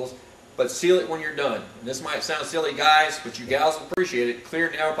piercing tools, but seal it when you're done. And this might sound silly, guys, but you gals appreciate it.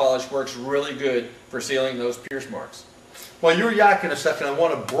 Clear nail polish works really good for sealing those pierce marks. Well, you're yakking a second. I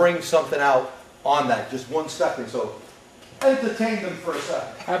want to bring something out on that. Just 1 second. So entertain them for a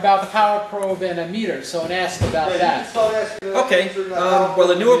second. How about the power probe and a meter? Someone asked about that. Okay, well,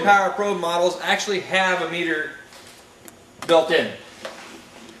 the newer power probe models actually have a meter built in.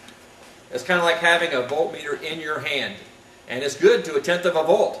 It's kind of like having a voltmeter in your hand, and it's good to 1/10 of a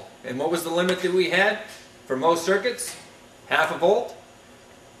volt. And what was the limit that we had for most circuits? 1/2 volt.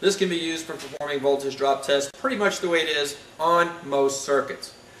 This can be used for performing voltage drop tests pretty much the way it is on most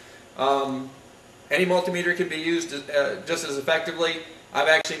circuits. Any multimeter can be used just as effectively. I've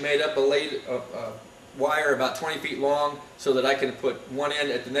actually made up a wire about 20 feet long so that I can put one end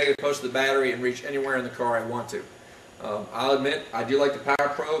at the negative post of the battery and reach anywhere in the car I want to. I'll admit, I do like the power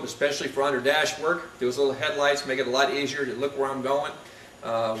probe, especially for under dash work. Those little headlights make it a lot easier to look where I'm going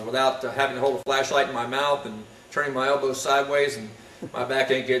without having to hold a flashlight in my mouth and turning my elbows sideways, and my back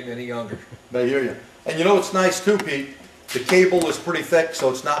ain't getting any younger. I hear you. And you know what's nice too, Pete? The cable is pretty thick,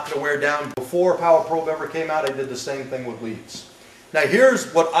 so it's not going to wear down. Before Power Probe ever came out, I did the same thing with leads. Now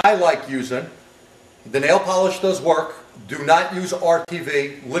here's what I like using. The nail polish does work. Do not use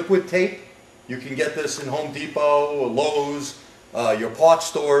RTV. Liquid tape. You can get this in Home Depot, Lowe's, your parts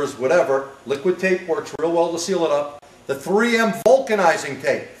stores, whatever. Liquid tape works real well to seal it up. The 3M vulcanizing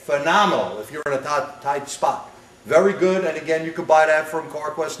tape, phenomenal if you're in a tight spot. Very good, and again, you could buy that from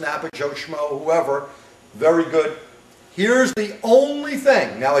CarQuest, Napa, Joe Schmo, whoever. Very good. Here's the only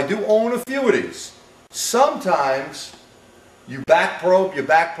thing. Now, I do own a few of these. Sometimes you back probe, you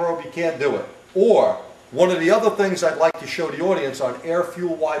can't do it. Or, one of the other things I'd like to show the audience on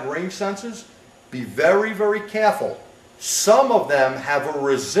air-fuel wide range sensors, be very, very careful. Some of them have a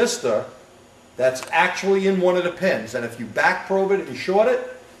resistor that's actually in one of the pins, and if you back probe it and short it,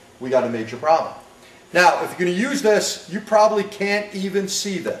 we got a major problem. Now, if you're going to use this, you probably can't even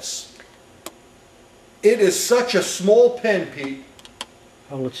see this. It is such a small pin, Pete.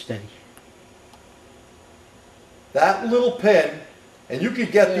 Hold it steady. That little pin, and you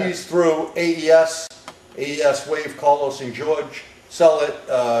could get these through AES, Wave, Carlos and George. Sell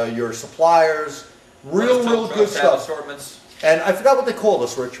it, your suppliers. Real good stuff. Assortments. And I forgot what they call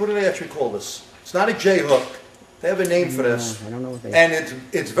this, Rich. What do they actually call this? It's not a J-hook. They have a name for this. I don't know what they And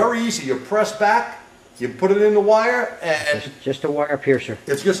it's very easy. You press back, you put it in the wire, and just a wire piercer.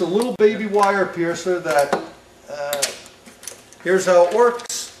 it's just a little baby wire piercer that, here's how it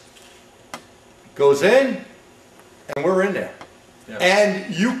works. Goes in, and we're in there. Yeah.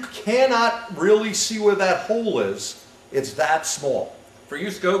 And you cannot really see where that hole is. It's that small. For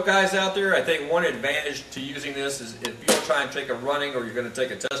you scope guys out there, I think one advantage to using this is if you're trying to take a running or you're going to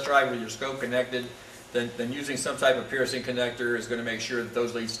take a test drive with your scope connected, then using some type of piercing connector is going to make sure that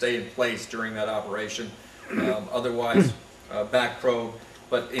those leads stay in place during that operation. Otherwise, back probe.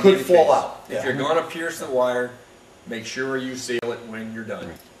 But in Could any fall case, out. If you're going to pierce the wire, make sure you seal it when you're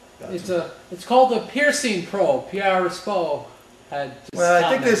done. It's called a piercing probe. Pierre Respo had. Well, I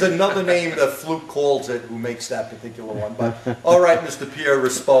think there's another name that Fluke calls it who makes that particular one. But all right, Mr. Pierre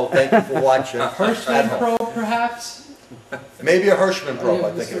Respo, thank you for watching. Hirschman probe, perhaps. Maybe a Hirschman probe, Yeah,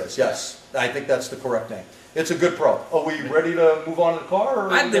 I think it is. Yes, I think that's the correct name. It's a good probe. Are we ready to move on to the car?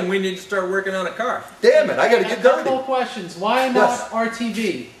 Or I think we need to start working on a car. Damn it, I got to A get couple dirty. of questions. Why not Yes.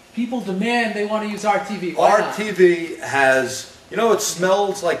 RTV? People demand they want to use RTV. Why not? RTV has, you know, it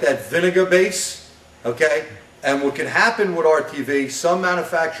smells like that vinegar base, okay? And what can happen with RTV, some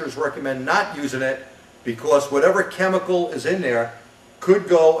manufacturers recommend not using it because whatever chemical is in there could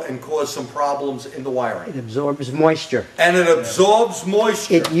go and cause some problems in the wiring. It absorbs moisture. And it absorbs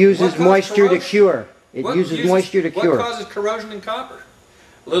moisture. It uses What causes moisture to corrosion? cure. It uses moisture to cure. What causes corrosion in copper?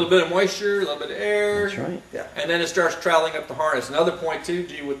 A little bit of moisture, a little bit of air. That's right. Yeah. And then it starts traveling up the harness. Another point too,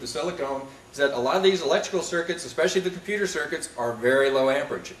 G, with the silicone, is that a lot of these electrical circuits, especially the computer circuits, are very low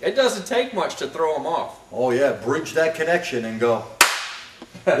amperage. It doesn't take much to throw them off. Oh yeah, bridge that connection and go,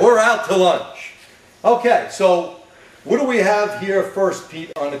 we're out to lunch. Okay, so what do we have here first,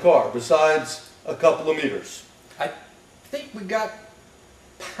 Pete, on the car, besides a couple of meters? I think we got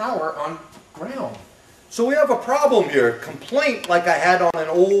power on ground. So we have a problem here, complaint like I had on an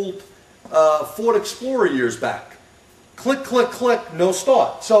old Ford Explorer years back. Click, click, click, no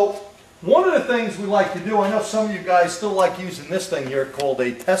start. So one of the things we like to do, I know some of you guys still like using this thing here called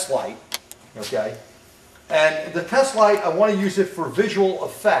a test light, okay? And the test light, I want to use it for visual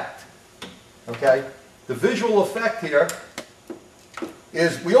effect, okay? The visual effect here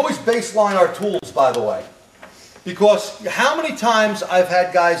is, we always baseline our tools, by the way, because how many times I've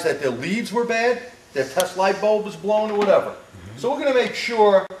had guys that their leads were bad, their test light bulb was blown or whatever. So we're going to make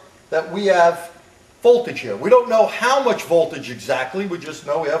sure that we have voltage here. We don't know how much voltage exactly, we just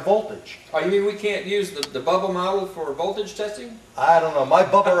know we have voltage. Oh, you mean we can't use the bubble model for voltage testing? I don't know, my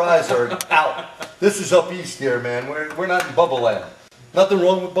bubble eyes are out. This is up east here, man. We're not in bubble land. Nothing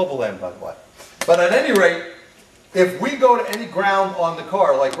wrong with bubble land, by the way. But at any rate, if we go to any ground on the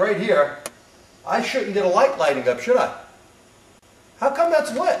car, like right here, I shouldn't get a light lighting up, should I? How come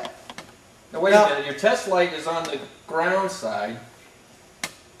that's lit? Now wait a minute, your test light is on the ground side,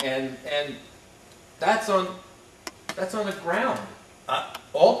 and that's on the ground.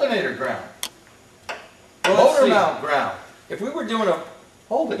 Alternator ground. Well, let's Motor see. mount ground. If we were doing a,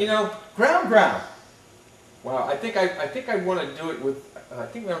 Hold it. you know, Ground. wow, I think I want to do it with. I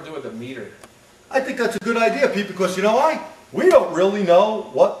think we don't do it with a meter. I think that's a good idea, Pete, because you know why? We don't really know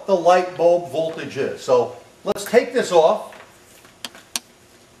what the light bulb voltage is. So let's take this off.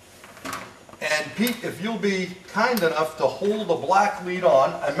 And Pete, if you'll be kind enough to hold the black lead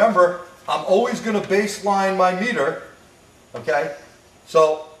on, and remember, I'm always going to baseline my meter, okay?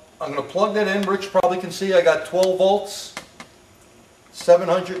 So I'm going to plug that in. Rich probably can see I got 12 volts,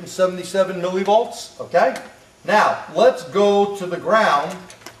 777 millivolts, okay? Now, let's go to the ground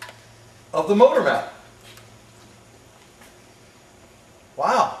of the motor mount.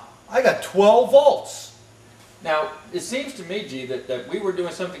 Wow, I got 12 volts. Now, it seems to me, G, that we were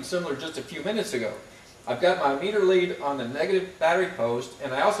doing something similar just a few minutes ago. I've got my meter lead on the negative battery post,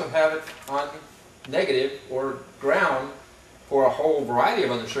 and I also have it on negative or ground for a whole variety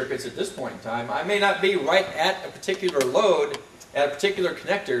of other circuits at this point in time. I may not be right at a particular load, at a particular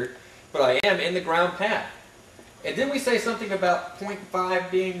connector, but I am in the ground path. And didn't we say something about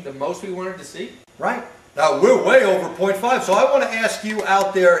 0.5 being the most we wanted to see? Right. Now, we're way over 0.5, so I want to ask you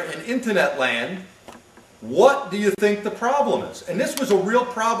out there in internet land, what do you think the problem is? And this was a real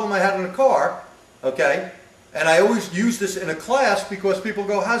problem I had in a car, okay? And I always use this in a class because people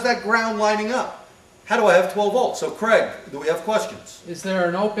go, how's that ground lining up? How do I have 12 volts? So Craig, do we have questions? Is there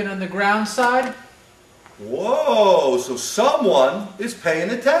an open on the ground side? Whoa, so someone is paying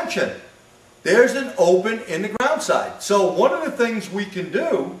attention. There's an open in the ground side. So one of the things we can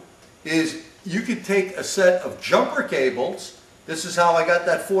do is you could take a set of jumper cables. This is how I got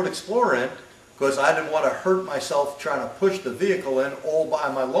that Ford Explorer in, because I didn't want to hurt myself trying to push the vehicle in all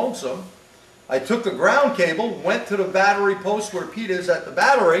by my lonesome. I took a ground cable, went to the battery post where Pete is at the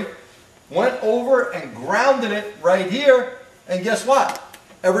battery, went over and grounded it right here, and guess what?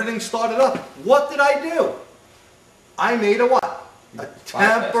 Everything started up. What did I do? I made a what? A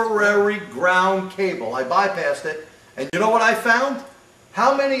temporary ground cable. I bypassed it, and you know what I found?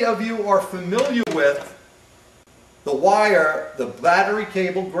 How many of you are familiar with the wire, the battery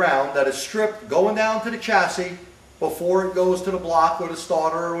cable ground that is stripped going down to the chassis before it goes to the block or the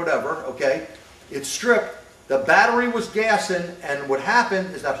starter or whatever, okay? It's stripped. The battery was gassing, and what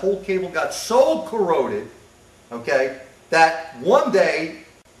happened is that whole cable got so corroded, okay, that one day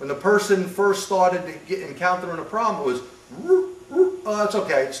when the person first started encountering a problem, it was, oh, it's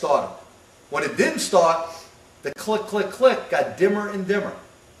okay, it started. When it didn't start, the click, click, click got dimmer and dimmer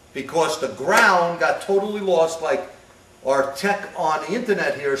because the ground got totally lost, like our tech on the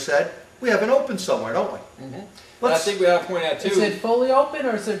internet here said. We have an open somewhere, don't we? Mm-hmm. I think we ought to point out too. Is it fully open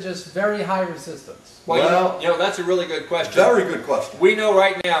or is it just very high resistance? Well, you know, that's a really good question. Very good question. We know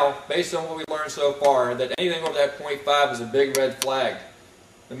right now, based on what we've learned so far, that anything over that 0.5 is a big red flag.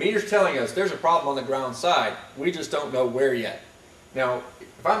 The meter's telling us there's a problem on the ground side. We just don't know where yet. Now,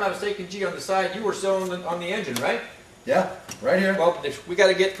 if I'm not mistaken, G, on the side, you were still on the engine, right? Yeah, right here. Well, we got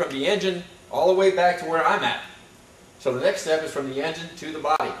to get from the engine all the way back to where I'm at. So the next step is from the engine to the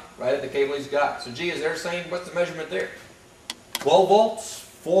body, right at the cable he's got. So G, is there saying, what's the measurement there? 12 volts,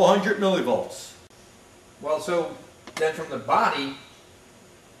 400 millivolts. Well, so then from the body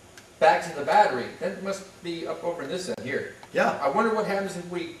back to the battery, that must be up over in this end here. Yeah. I wonder what happens if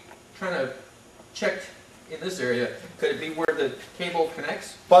we kind of checked in this area. Could it be where the cable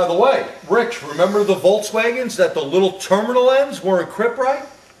connects? By the way, Rich, remember the Volkswagens that the little terminal ends weren't equipped right?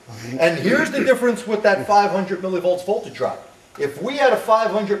 And here's the difference with that 500 millivolts voltage drop. If we had a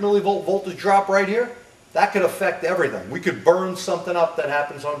 500 millivolt voltage drop right here, that could affect everything. We could burn something up that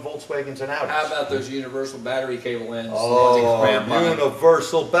happens on Volkswagens and Audis. How about those universal battery cable ends? Oh,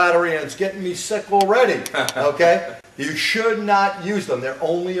 universal battery ends, getting me sick already. Okay? You should not use them. They're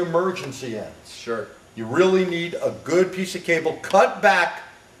only emergency ends. Sure. You really need a good piece of cable cut back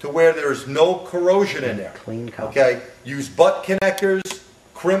to where there's no corrosion in there. Clean copper. Okay? Use butt connectors,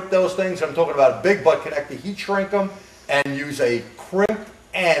 crimp those things. I'm talking about a big butt connector, heat shrink them, and use a crimped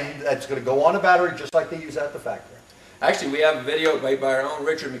end that's going to go on a battery just like they use at the factory. Actually, we have a video made by our own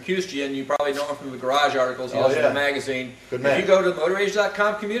Richard McCuskey, and you probably know him from the garage articles he does in the magazine. Good man. If you go to the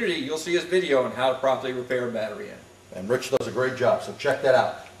motorage.com community, you'll see his video on how to properly repair a battery end. And Rich does a great job, so check that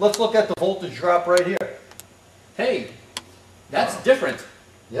out. Let's look at the voltage drop right here. Hey, that's different.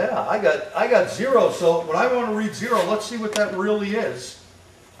 Yeah, I got 0, so when I want to read 0, let's see what that really is.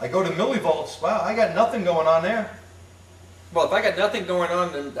 I go to millivolts. Wow, I got nothing going on there. Well, if I got nothing going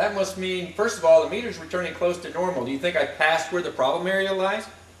on, then that must mean, first of all, the meter's returning close to normal. Do you think I passed where the problem area lies?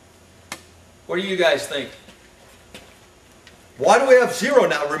 What do you guys think? Why do we have 0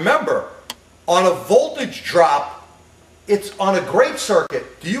 now? Remember, on a voltage drop, it's on a great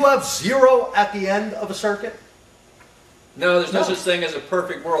circuit. Do you have 0 at the end of a circuit? No, there's no such thing as a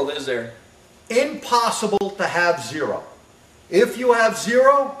perfect world, is there? Impossible to have 0. If you have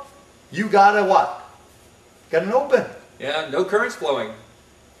 0, you gotta what? Got an open. Yeah, no currents flowing.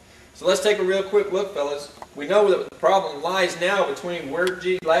 So let's take a real quick look, fellas. We know that the problem lies now between where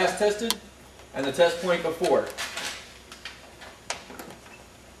G last tested and the test point before.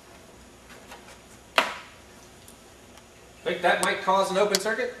 Think that might cause an open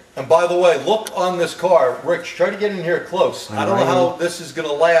circuit? And by the way, look on this car. Rich, try to get in here close. I don't know how this is going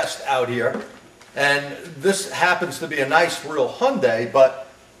to last out here. And this happens to be a nice real Hyundai, but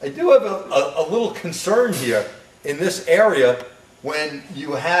I do have a little concern here in this area when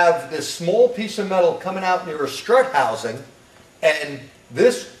you have this small piece of metal coming out near a strut housing, and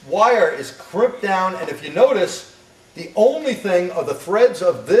this wire is crimped down, and if you notice, the only thing are the threads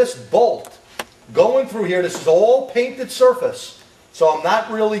of this bolt going through here. This is all painted surface, so I'm not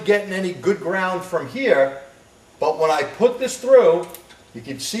really getting any good ground from here, but when I put this through, you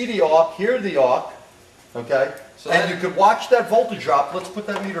can see the arc, hear the arc, okay? So and you could watch that voltage drop. Let's put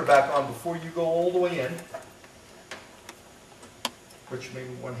that meter back on before you go all the way in. Rich, maybe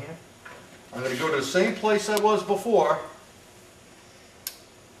one hand. I'm going to go to the same place I was before.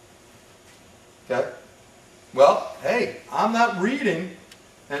 Okay. Well, hey, I'm not reading.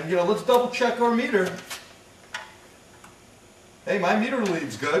 And, you know, let's double check our meter. Hey, my meter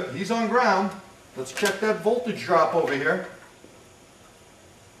read's good. He's on ground. Let's check that voltage drop over here.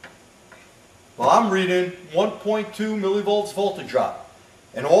 Well, I'm reading 1.2 millivolts voltage drop.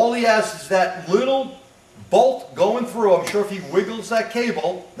 And all he has is that little bolt going through. I'm sure if he wiggles that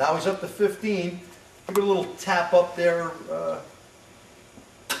cable, now he's up to 15. Give it a little tap up there.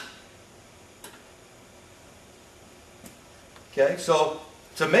 Okay, so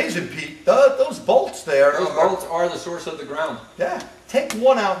it's amazing, Pete. Those bolts there. Those bolts are the source of the ground. Yeah, take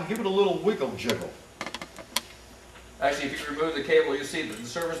one out and give it a little wiggle jiggle. Actually, if you remove the cable, you'll see that the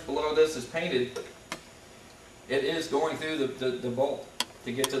surface below this is painted. It is going through the bolt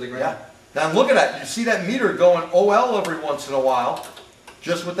to get to the ground. Yeah. Now look at that. You see that meter going OL every once in a while,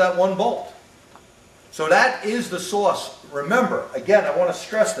 just with that one bolt. So that is the source. Remember, again, I want to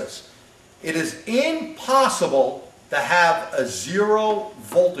stress this. It is impossible to have a 0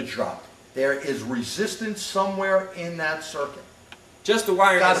 voltage drop. There is resistance somewhere in that circuit. Just the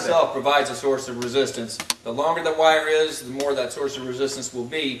wiring itself provides a source of resistance. The longer the wire is, the more that source of resistance will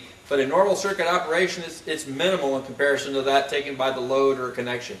be. But in normal circuit operation, it's minimal in comparison to that taken by the load or a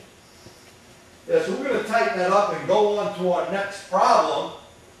connection. Yeah, so we're going to tighten that up and go on to our next problem.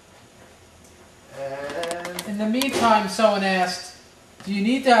 And In the meantime, someone asked, do you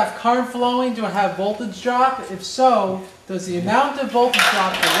need to have current flowing to have voltage drop? If so, does the amount of voltage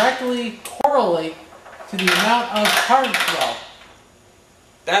drop directly correlate to the amount of current flow?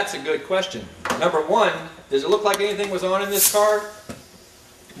 That's a good question. Number one, does it look like anything was on in this car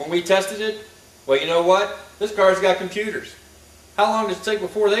when we tested it? Well, you know what? This car's got computers. How long does it take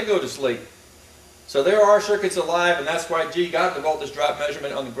before they go to sleep? So there are circuits alive, and that's why G got the voltage drop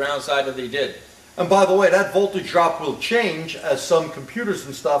measurement on the ground side that he did. And by the way, that voltage drop will change as some computers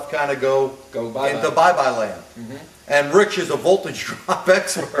and stuff kind of go bye-bye. into bye-bye land. And Rich is a voltage drop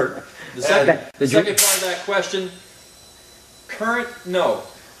expert. The second part of that question, current, no.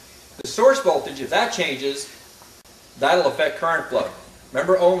 The source voltage, if that changes, that'll affect current flow.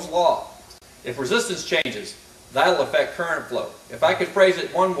 Remember Ohm's law. If resistance changes, that'll affect current flow. If I could phrase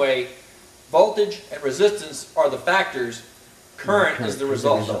it one way, voltage and resistance are the factors, current is the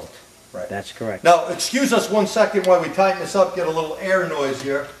result. Right. That's correct. Now, excuse us one second while we tighten this up, get a little air noise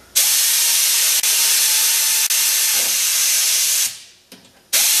here.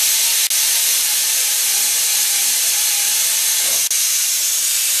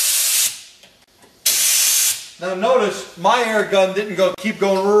 Now notice, my air gun didn't keep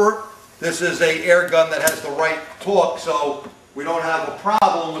going. This is a air gun that has the right torque, so we don't have a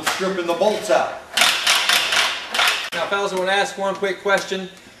problem with stripping the bolts out. Now, fellas, I want to ask one quick question,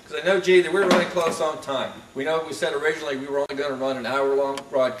 because I know, G, that we're running close on time. We know we said originally we were only going to run an hour-long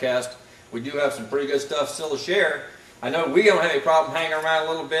broadcast. We do have some pretty good stuff still to share. I know we don't have any problem hanging around a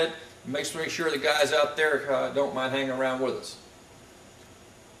little bit. Make sure the guys out there don't mind hanging around with us.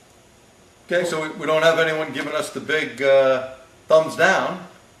 Okay, so we don't have anyone giving us the big thumbs down.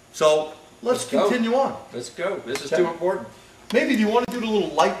 So let's continue on. Let's go. This is too important. Maybe do you want to do the little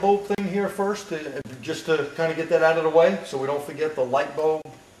light bulb thing here first, just to kind of get that out of the way, so we don't forget the light bulb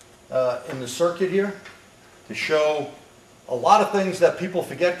in the circuit here, to show a lot of things that people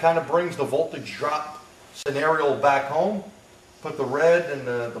forget, kind of brings the voltage drop scenario back home. Put the red and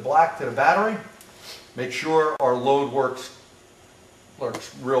the black to the battery. Make sure our load works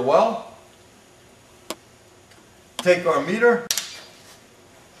real well. Take our meter.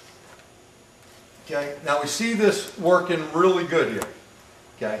 Okay, now we see this working really good here.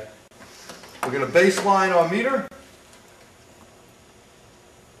 Okay, we're going to baseline our meter.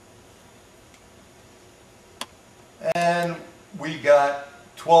 And we got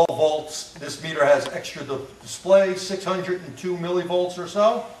 12 volts. This meter has extra display, 602 millivolts or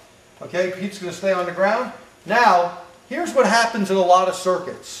so. Okay, Pete's going to stay on the ground. Now, here's what happens in a lot of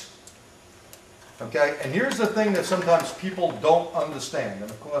circuits. Okay, and here's the thing that sometimes people don't understand. And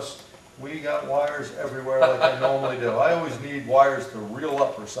of course, we got wires everywhere like I normally do. I always need wires to reel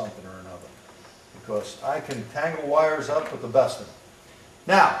up or something or another, because I can tangle wires up with the best of them.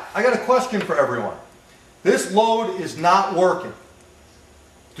 Now, I got a question for everyone. This load is not working.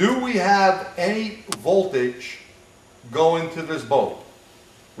 Do we have any voltage going to this bulb?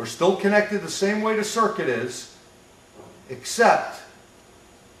 We're still connected the same way the circuit is, except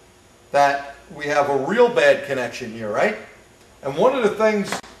that we have a real bad connection here, right? And one of the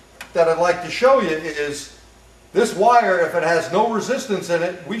things that I'd like to show you is this wire, if it has no resistance in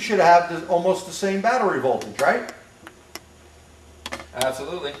it, we should have almost the same battery voltage, right?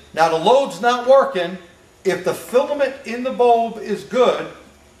 Absolutely. Now the load's not working. If the filament in the bulb is good,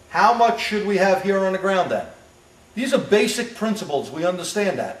 how much should we have here on the ground then? These are basic principles, we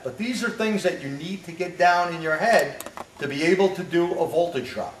understand that, but these are things that you need to get down in your head to be able to do a voltage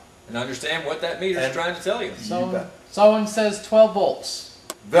drop. And understand what that meter is trying to tell you. Someone says 12 volts.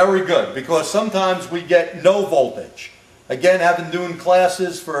 Very good, because sometimes we get no voltage. Again, having doing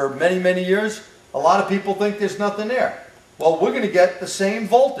classes for many, many years, a lot of people think there's nothing there. Well, we're going to get the same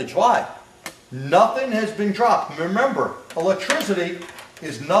voltage. Why? Nothing has been dropped. Remember, electricity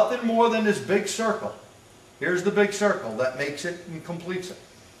is nothing more than this big circle. Here's the big circle that makes it and completes it.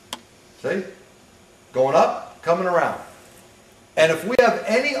 See? Going up, coming around. And if we have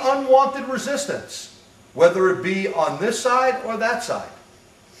any unwanted resistance, whether it be on this side or that side,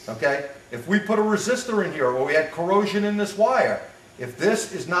 okay? If we put a resistor in here or we had corrosion in this wire, if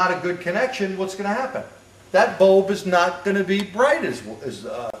this is not a good connection, what's going to happen? That bulb is not going to be bright as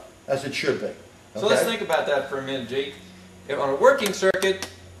it should be. Okay? So let's think about that for a minute, G. If on a working circuit,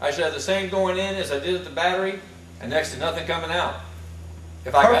 I should have the same going in as I did at the battery, and next to nothing coming out.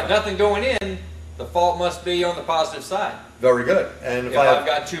 If I got nothing going in, the fault must be on the positive side. Very good. And if I've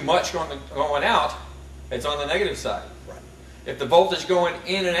got too much going out, it's on the negative side. Right. If the voltage going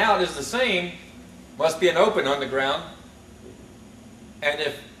in and out is the same, must be an open on the ground. And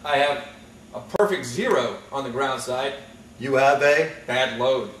if I have a perfect zero on the ground side, you have a bad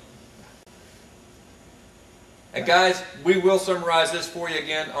load. And guys, we will summarize this for you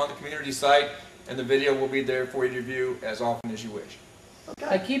again on the community site, and the video will be there for you to view as often as you wish. Okay.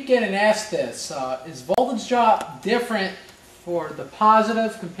 I keep getting asked this. Is voltage drop different for the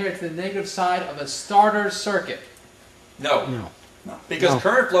positive compared to the negative side of a starter circuit? No. No. Because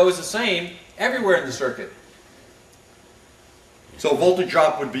current flow is the same everywhere in the circuit. So voltage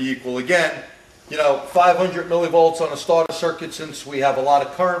drop would be equal. Again, 500 millivolts on a starter circuit, since we have a lot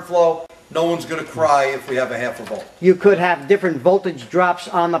of current flow, no one's going to cry if we have a half a volt. You could have different voltage drops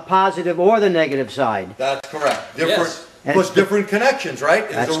on the positive or the negative side. That's correct. Yes. Plus different connections, right?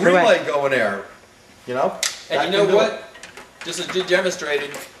 There's That's a relay correct. going there. And you know what? Just as you demonstrated,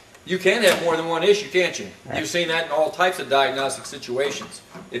 you can have more than one issue, can't you? You've seen that in all types of diagnostic situations.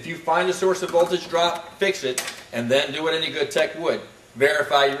 If you find a source of voltage drop, fix it, and then do what any good tech would.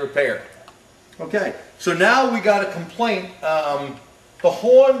 Verify your repair. Okay, so now we got a complaint. The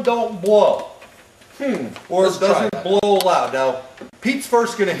horn don't blow. Or it doesn't blow loud. Now, Pete's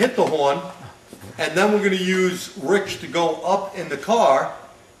first going to hit the horn, and then we're going to use Rich to go up in the car.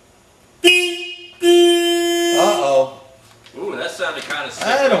 Uh-oh. Ooh, that sounded kind of sick.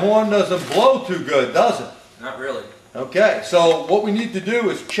 That horn doesn't blow too good, does it? Not really. Okay, so what we need to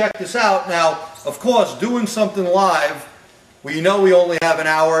do is check this out. Now, of course, doing something live, we know we only have an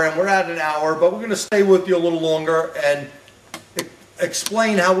hour, and we're at an hour, but we're going to stay with you a little longer and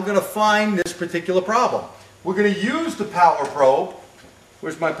explain how we're going to find this particular problem. We're going to use the power probe.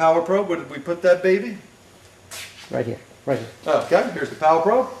 Where's my power probe? Where did we put that baby? Right here. Right here. Okay, here's the power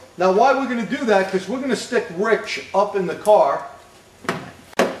probe. Now, why we're going to do that, because we're going to stick Rich up in the car.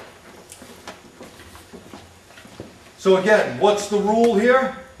 So again, what's the rule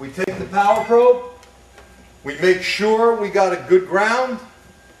here? We take the power probe, we make sure we got a good ground.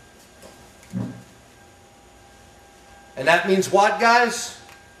 And that means what, guys?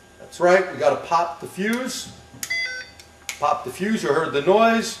 That's right, we got to pop the fuse. Pop the fuse, you heard the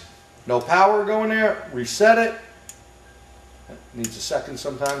noise. No power going there, reset it. It needs a second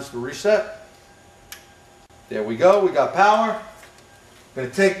sometimes to reset. There we go, we got power. I'm going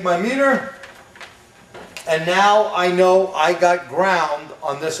to take my meter, and now I know I got ground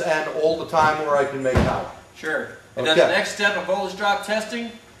on this end all the time where I can make power. Sure. And Okay. then the next step of voltage drop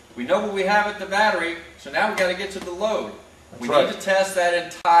testing, we know what we have at the battery, so now we've got to get to the load. We right. need to test that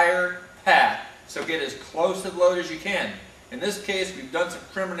entire path, so get as close to the load as you can. In this case, we've done some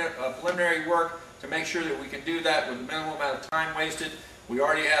preliminary work to make sure that we can do that with a minimal amount of time wasted. We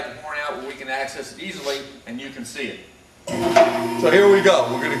already have the horn out where we can access it easily, and you can see it. So here we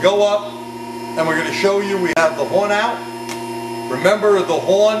go. We're going to go up and we're going to show you we have the horn out. Remember, the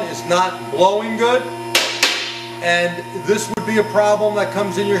horn is not blowing good, and this would be a problem that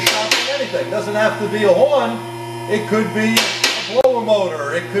comes in your shop with anything. It doesn't have to be a horn. It could be a blower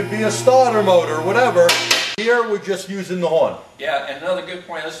motor. It could be a starter motor, whatever. Here we're just using the horn. Yeah, and another good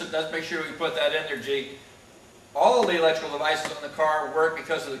point, let's make sure we put that in there, G. All of the electrical devices on the car work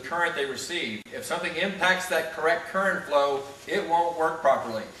because of the current they receive. If something impacts that correct current flow, it won't work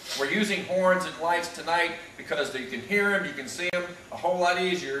properly. We're using horns and lights tonight because you can hear them, you can see them a whole lot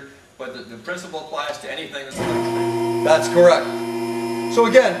easier, but the principle applies to anything that's electrical. That's correct. So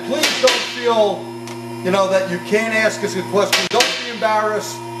again, please don't feel, that you can't ask us a question. Don't be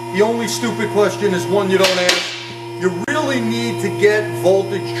embarrassed. The only stupid question is one you don't ask. You really need to get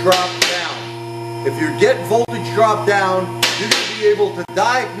voltage dropped down. If you get voltage dropped down, you're going to be able to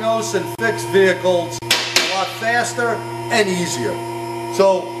diagnose and fix vehicles a lot faster and easier.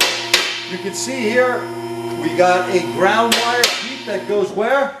 So you can see here, we got a ground wire Pete, that goes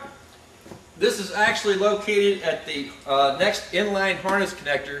where? This is actually located at the next inline harness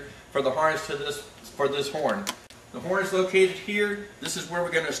connector for the harness for this horn. The horn is located here. This is where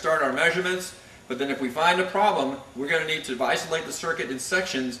we're going to start our measurements. But then if we find a problem, we're going to need to isolate the circuit in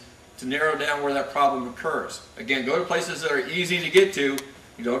sections to narrow down where that problem occurs. Again, go to places that are easy to get to.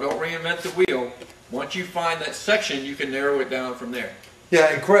 Don't reinvent the wheel. Once you find that section, you can narrow it down from there.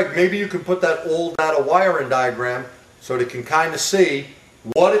 Yeah, and Craig, maybe you can put that old data wiring diagram so they can kind of see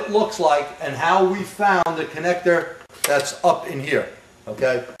what it looks like and how we found the connector that's up in here,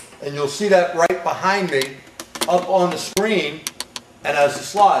 okay? And you'll see that right behind me up on the screen and as a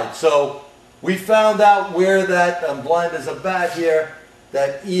slide. So we found out where that, I'm blind as a bat here,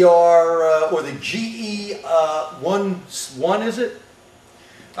 that ER or the GE1 is it?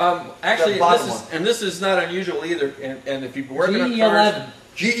 Actually, this is not unusual either. And if you've been working on cars,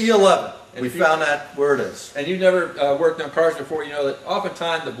 GE11. We found that where it is. And you've never worked on cars before, you know that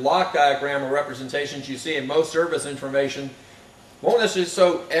oftentimes the block diagram or representations you see in most service information won't necessarily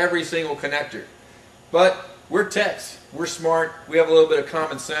show every single connector. But we're techs. We're smart. We have a little bit of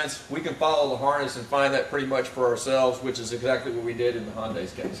common sense. We can follow the harness and find that pretty much for ourselves, which is exactly what we did in the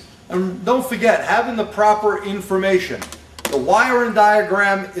Hyundai's case. And don't forget, having the proper information. The wiring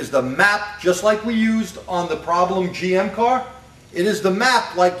diagram is the map, just like we used on the problem GM car. It is the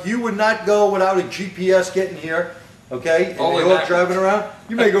map, like you would not go without a GPS getting here, okay? And you're driving around.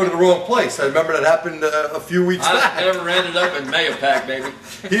 You may go to the wrong place. I remember that happened a few weeks back. I never ended up in Mayopack, baby.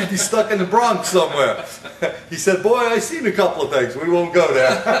 He'd be stuck in the Bronx somewhere. He said, boy, I seen a couple of things. We won't go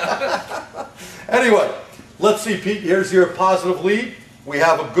there. Anyway, let's see, Pete. Here's your positive lead. We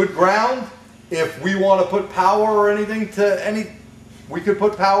have a good ground. If we want to put power or anything to we could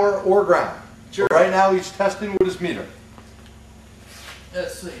put power or ground. Sure. But right now he's testing with his meter.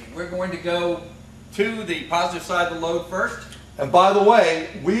 Let's see. We're going to go to the positive side of the load first. And by the way,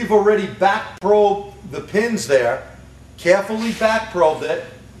 we've already back probed the pins there. Carefully back probed it.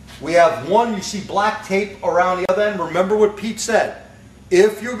 We have one, you see black tape around the other end. Remember what Pete said.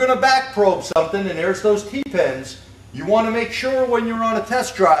 If you're going to back probe something, and there's those T-pins, you want to make sure when you're on a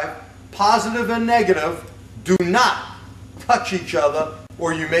test drive, positive and negative do not touch each other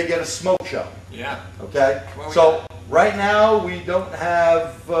or you may get a smoke show. Yeah. Okay? So right now we don't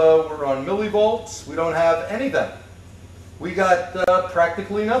have, we're on millivolts, we don't have anything. We got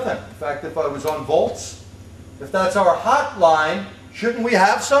practically nothing. In fact, if I was on volts, if that's our hot line, shouldn't we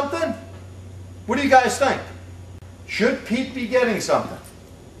have something? What do you guys think? Should Pete be getting something?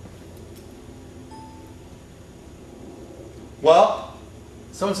 Well,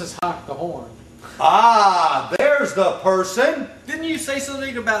 someone says honk the horn. Ah, there's the person. Didn't you say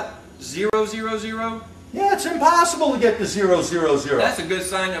something about 000? Yeah, it's impossible to get to 000. That's a good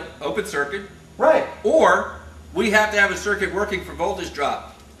sign of open circuit. Right. Or we have to have a circuit working for voltage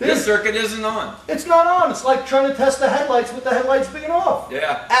drop. This circuit isn't on. It's not on. It's like trying to test the headlights with the headlights being off.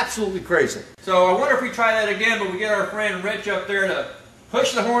 Yeah. Absolutely crazy. So I wonder if we try that again, but we get our friend Rich up there to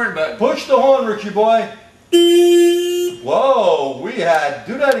push the horn button. Push the horn, Richie boy. Whoa, we had,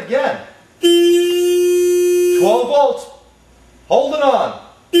 do that again. 12 volts. Hold it on.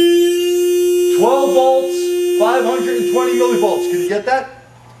 12 volts, 520 millivolts. Can you get that?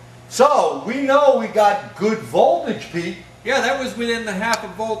 So we know we got good voltage, Pete. Yeah, that was within the half a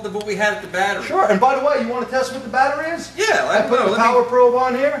volt of what we had at the battery. Sure, and by the way, you want to test what the battery is? Yeah, I put the power probe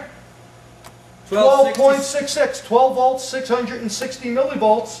on here. 12.66, 12 volts, 660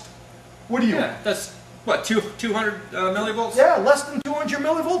 millivolts. What do you? Yeah, that's what, 200 millivolts? Yeah, less than 200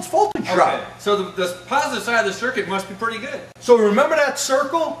 millivolts voltage drop. Okay, so the positive side of the circuit must be pretty good. So remember that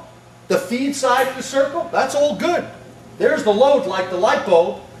circle? The feed side of the circle? That's all good. There's the load like the light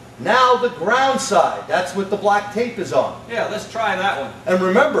bulb. Now the ground side, that's what the black tape is on. Yeah, let's try that one. And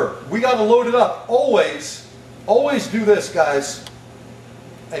remember, we got to load it up. Always do this, guys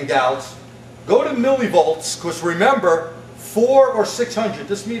and gals. Go to millivolts, because remember, 4 or 600,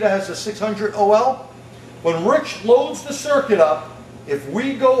 this meter has a 600 OL. When Rich loads the circuit up, if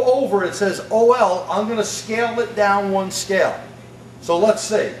we go over, it says OL, I'm going to scale it down one scale. So let's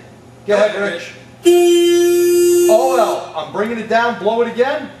see. Go ahead, Rich. OL, I'm bringing it down, blow it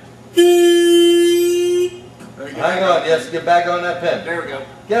again. Hang on, yes, get back on that pin. There we go.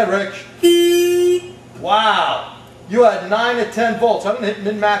 Get Rich. Wow. You had 9 to 10 volts. I'm going to hit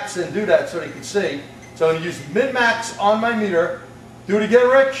min-max and do that so you can see. So I'm going to use min-max on my meter. Do it again,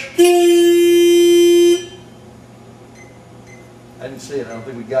 Rich. I didn't see it. I don't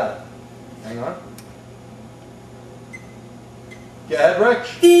think we got it. Hang on. Go ahead,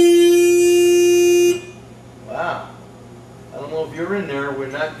 Rich. Wow. I don't know if you're in there. We're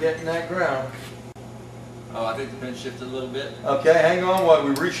not getting that ground. Oh, I think the pin shifted a little bit. Okay, hang on while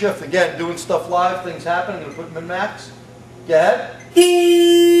we reshift again. Doing stuff live, things happen. I'm going to put min-max. Go ahead.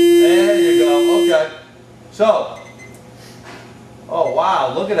 There you go. Okay. So, oh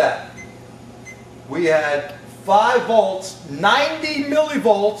wow, look at that. We had 5 volts, 90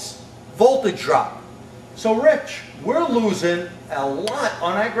 millivolts voltage drop. So, Rich, we're losing a lot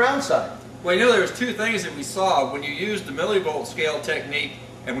on that ground side. Well, you know, there's 2 things that we saw when you use the millivolt scale technique.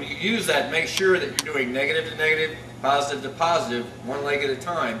 And when you use that, make sure that you're doing negative to negative, positive to positive, one leg at a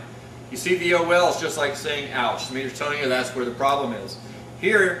time. You see the OL is just like saying ouch. The meter's telling you that's where the problem is.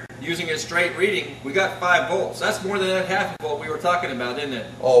 Here, using a straight reading, we got 5 volts. That's more than that half a volt we were talking about, isn't it?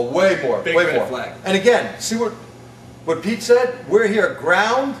 Oh, way more. Big way red more. flag. And again, see what Pete said? We're here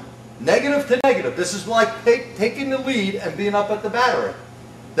ground, negative to negative. This is like taking the lead and being up at the battery.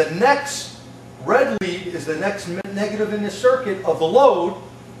 The next red lead is the next negative in the circuit of the load.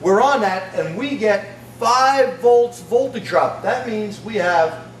 We're on that, and we get 5 volts voltage drop. That means we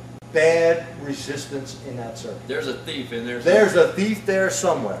have bad resistance in that circuit. There's a thief in there. There's a thief there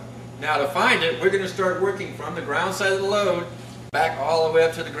somewhere. Now to find it, we're going to start working from the ground side of the load back all the way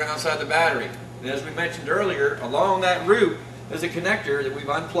up to the ground side of the battery. And as we mentioned earlier, along that route is a connector that we've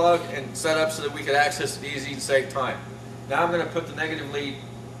unplugged and set up so that we could access it easy and save time. Now I'm going to put the negative lead,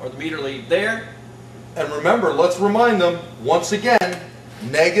 or the meter lead, there. And remember, let's remind them, once again,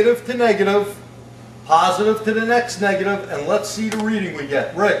 negative to negative, positive to the next negative, and let's see the reading we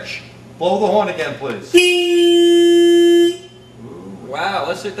get. Rich, blow the horn again, please. Ooh, wow,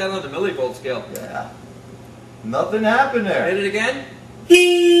 let's hit that on the millivolt scale. Yeah. Nothing happened there. Hit it again.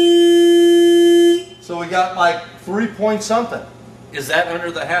 So we got like 3 point something. Is that under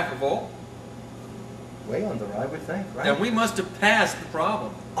the half a volt? Way under, I would think, right? Then we must have passed the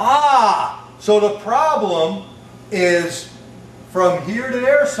problem. Ah! So the problem is from here to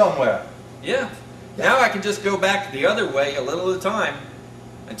there somewhere. Yeah. Now I can just go back the other way a little at a time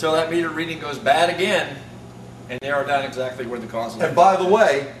until that meter reading goes bad again and narrow down exactly where the cause is. And by the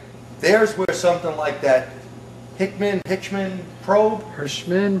way, there's where something like that Hirschman probe?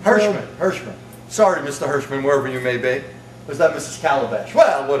 Hirschman. Sorry, Mr. Hirschman, wherever you may be. Was that Mrs. Calabash?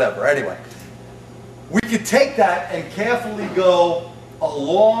 Well, whatever. Anyway, we could take that and carefully go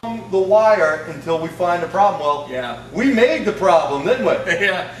along the wire until we find the problem. Well, yeah, we made the problem, didn't we?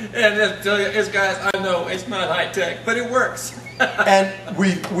 Yeah, and I tell you, guys, I know it's not high tech, but it works. And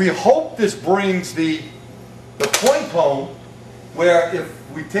we hope this brings the point home where if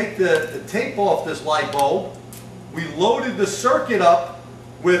we take the tape off this light bulb, we loaded the circuit up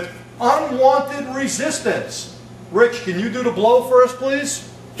with unwanted resistance. Rich, can you do the blow for us, please?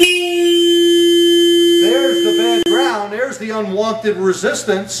 There's the bad ground. There's the unwanted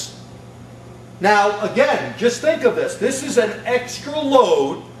resistance. Now, again, just think of this. This is an extra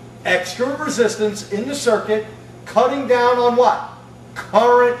load, extra resistance in the circuit, cutting down on what?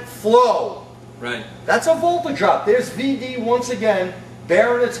 Current flow. Right. That's a voltage drop. There's VD once again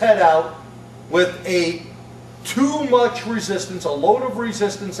bearing its head out with a too much resistance, a load of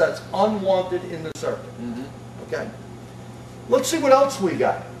resistance that's unwanted in the circuit. Mm-hmm. Okay. Let's see what else we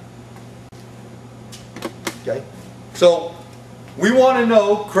got. Okay. So we want to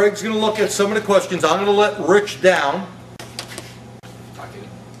know, Craig's going to look at some of the questions. I'm going to let Rich down.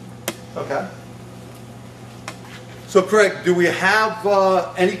 Okay. So Craig, do we have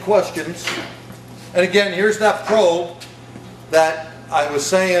any questions? And again, here's that probe that I was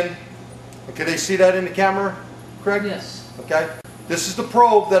saying. Can they see that in the camera, Craig? Yes. Okay. This is the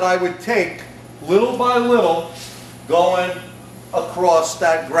probe that I would take little by little going across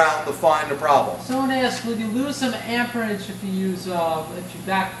that ground to find the problem. Someone asked, will you lose some amperage if you use if you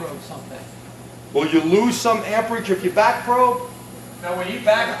back probe something? Will you lose some amperage if you back probe? Now, when you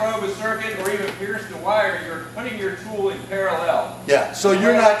back probe a circuit or even pierce the wire, you're putting your tool in parallel. Yeah. So The way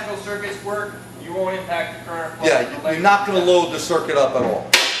you're not. electrical circuits work, you won't impact the current flow. Yeah, you're not going to load the circuit up at all.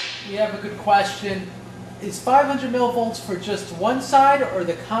 We have a good question. Is 500 millivolts for just one side or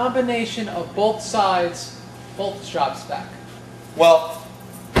the combination of both sides voltage drop spec? Well,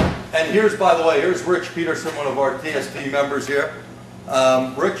 and here's, by the way, here's Rich Peterson, one of our TST members here.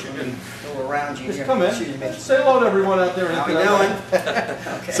 Rich, you can Go around you just here. come in. Excuse me. Say hello to everyone out there. How we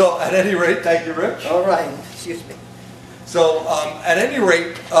doing? Okay. So, at any rate, thank you, Rich. All right. Excuse me. So, at any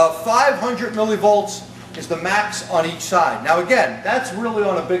rate, 500 millivolts is the max on each side. Now, again, that's really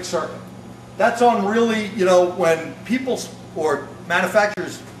on a big circuit. That's on really, you know, when people or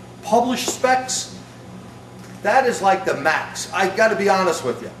manufacturers publish specs, that is like the max. I got to be honest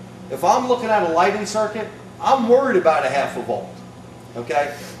with you. If I'm looking at a lighting circuit, I'm worried about a half a volt.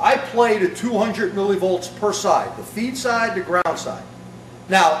 Okay? I play to 200 millivolts per side, the feed side, the ground side.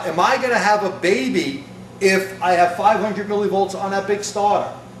 Now, am I going to have a baby if I have 500 millivolts on that big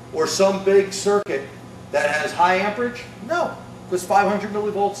starter or some big circuit that has high amperage? No, because 500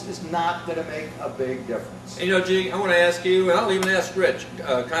 millivolts is not going to make a big difference. And you know, G, I want to ask you, and I'll even ask Rich,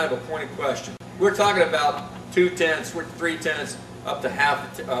 kind of a pointed question. We're talking about 2/10, 3/10, up to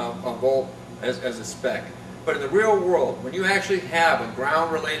half a volt as a spec. But in the real world, when you actually have a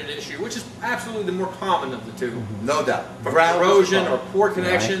ground-related issue, which is absolutely the more common of the two, No doubt. from Ground is erosion the or problem. poor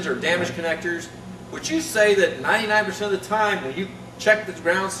connections or damaged connectors, would you say that 99% of the time when you check the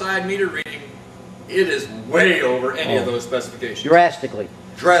ground side meter reading, it is way over any of those specifications? Drastically.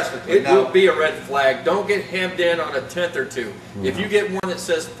 Drastically. It will Now, be a red flag. Don't get hemmed in on a tenth or two. If you get one that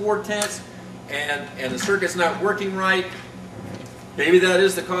says 4/10 and the circuit's not working right, maybe that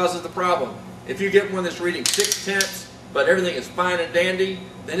is the cause of the problem. If you get one that's reading 6/10 but everything is fine and dandy,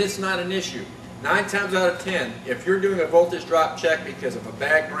 then it's not an issue. 9 times out of 10, if you're doing a voltage drop check because of a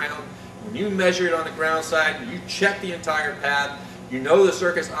bad ground, when you measure it on the ground side, you check the entire path, you know the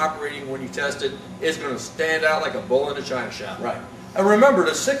circuit's operating when you test it, it's going to stand out like a bull in a china shop. right. And remember,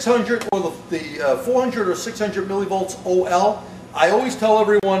 the 600 or the 400 or 600 millivolts OL, I always tell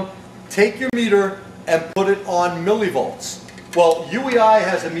everyone, take your meter and put it on millivolts. Well, UEI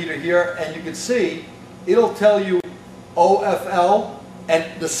has a meter here, and you can see it'll tell you OFL, and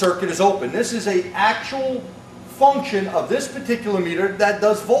the circuit is open. This is an actual function of this particular meter that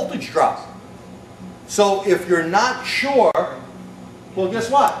does voltage drop. So if you're not sure, well, guess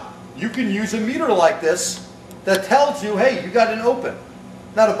what? You can use a meter like this that tells you, hey, you got an open.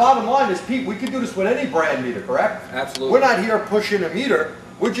 Now, the bottom line is, Pete, we can do this with any brand meter, correct? Absolutely. We're not here pushing a meter.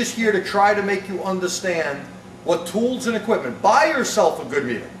 We're just here to try to make you understand what tools and equipment. Buy yourself a good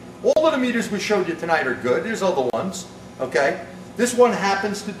meter. All of the meters we showed you tonight are good. There's other ones, okay? This one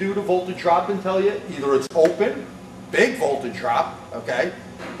happens to do the voltage drop and tell you either it's open, big voltage drop, okay?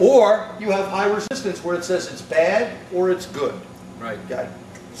 Or you have high resistance where it says it's bad or it's good. Right. Okay?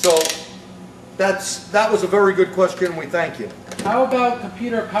 So that was a very good question, and we thank you. How about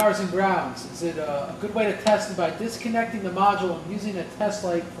computer powers and grounds? Is it a good way to test it by disconnecting the module and using a test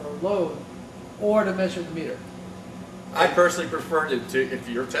light for a load or to measure the meter? I personally prefer to, if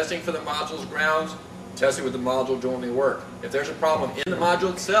you're testing for the module's grounds, test it with the module doing the work. If there's a problem in the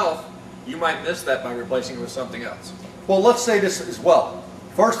module itself, you might miss that by replacing it with something else. Well, let's say this as well.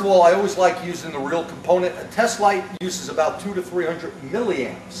 First of all, I always like using the real component. A test light uses about 200 to 300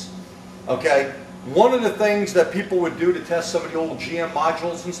 milliamps. Okay? One of the things that people would do to test some of the old GM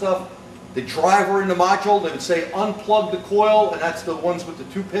modules and stuff, the driver in the module, they would say unplug the coil, and that's the ones with the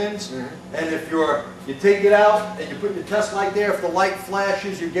 2 pins. And if you take it out and you put the test light there, if the light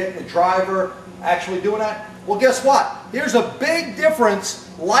flashes, you're getting the driver actually doing that. Well, guess what? There's a big difference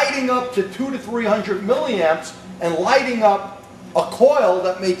lighting up to 200 to 300 milliamps and lighting up a coil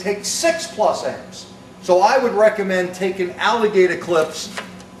that may take 6+ amps. So I would recommend taking alligator clips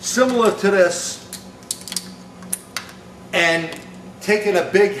similar to this and taking a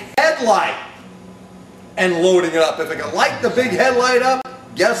big headlight and loading it up. If it can light the big headlight up,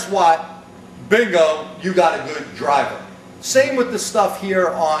 guess what? Bingo, you got a good driver. Same with the stuff here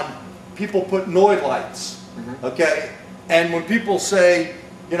on, people put Noid lights, okay? And when people say,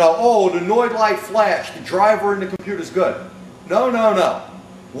 you know, oh, the Noid light flashed, the driver in the computer's good. No, no, no.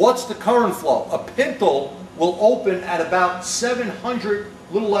 What's the current flow? A pintle will open at about 700,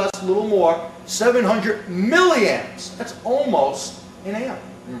 little less, little more, 700 milliamps. That's almost an amp.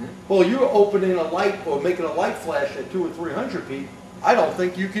 Well, you're opening a light or making a light flash at 200 or 300 feet. I don't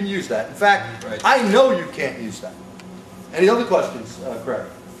think you can use that. In fact, I know you can't use that. Any other questions, Craig?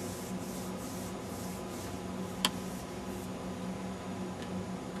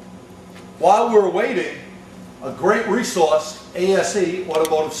 While we're waiting, a great resource, ASE,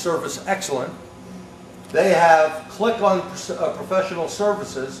 Automotive Service Excellent. They have click on professional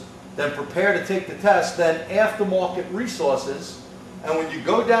services, then prepare to take the test, then aftermarket resources. And when you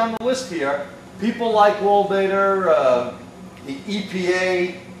go down the list here, people like Worldator, the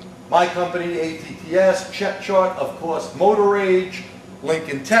EPA, my company, ATTS, Check Chart, of course, Motor Age,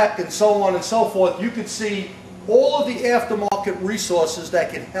 Lincoln Tech, and so on and so forth. You could see all of the aftermarket resources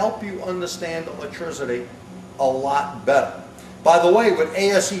that can help you understand electricity a lot better. By the way, with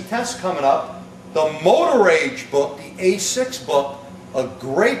ASE tests coming up, the Motor Age book, the A6 book, a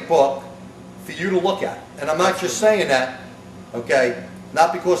great book for you to look at. And I'm not just saying that, okay,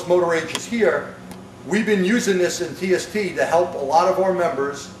 not because Motor Age is here. We've been using this in TST to help a lot of our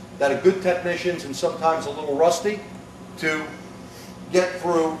members that are good technicians and sometimes a little rusty to get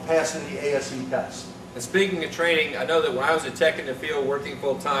through passing the ASE test. And speaking of training, I know that when I was a tech in the field working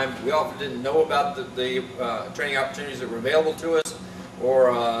full time, we often didn't know about the training opportunities that were available to us,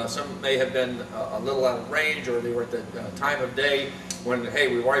 or some may have been a little out of range, or they were at the time of day when, hey,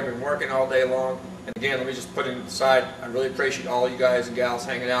 we've already been working all day long. And again, let me just put it aside, I really appreciate all you guys and gals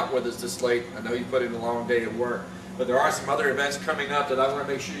hanging out with us this late. I know you put in a long day of work. But there are some other events coming up that I want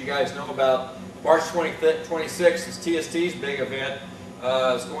to make sure you guys know about. March 25th, 26th is TST's big event.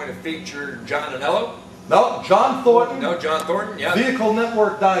 It's going to feature John Anello. No, John Thornton. No, John Thornton, yeah. Vehicle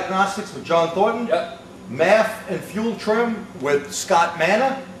Network Diagnostics with John Thornton. Yep. MAF and Fuel Trim with Scott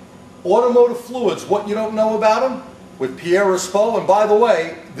Manna. Automotive Fluids, what you don't know about them, with Pierre Rispo. And by the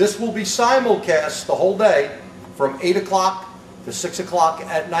way, this will be simulcast the whole day from 8 o'clock to 6 o'clock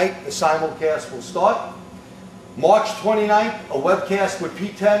at night. The simulcast will start. March 29th, a webcast with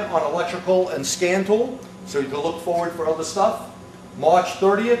P10 on electrical and scan tool, so you can look forward for other stuff. March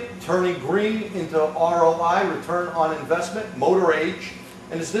 30th, turning green into ROI, return on investment, Motor Age.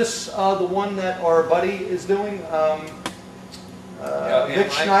 And is this the one that our buddy is doing,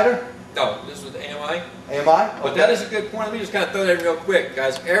 Vic Schneider? No, this was AMI. AMI? Okay. But that is a good point. Let me just kind of throw that in real quick.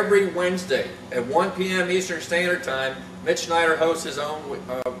 Guys, every Wednesday at 1 p.m. Eastern Standard Time, Mitch Schneider hosts his own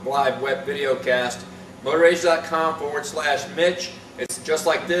live web video cast. MotorAge.com/Mitch. It's just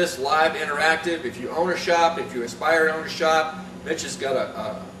like this, live, interactive. If you own a shop, if you aspire to own a shop, Mitch has got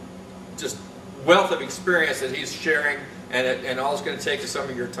a just wealth of experience that he's sharing, and all it's going to take is some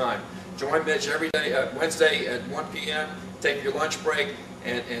of your time. Join Mitch every day, Wednesday at 1 p.m. Take your lunch break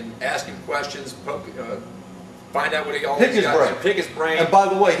and ask him questions. Find out what he always got. Pick his brain. And by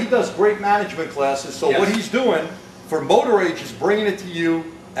the way, he does great management classes. So what he's doing for Motor Age is bringing it to you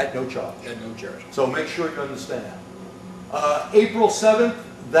at no charge. At no charge. So make sure you understand that. April 7th,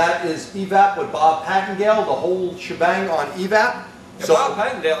 that is EVAP with Bob Pattengale, the whole shebang on EVAP. Yeah, So Bob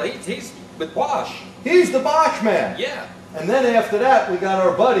Pattendale, he's with Bosch. he's the Bosch man. Yeah. And then after that, we got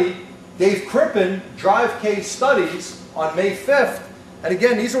our buddy Dave Crippen, Drive Case Studies on May 5th. And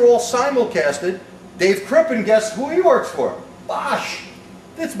again, these are all simulcasted. Dave Crippen, guess who he works for? Bosch.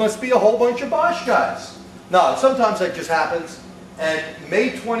 This must be a whole bunch of Bosch guys. No, sometimes that just happens. And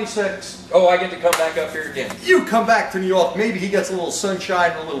May 26th, Oh, I get to come back up here again. you come back to New York. Maybe he gets a little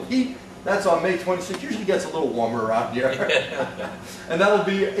sunshine and a little heat. That's on May 26th. Usually gets a little warmer around here. And that'll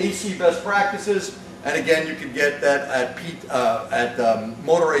be AC Best Practices. And again, you can get that at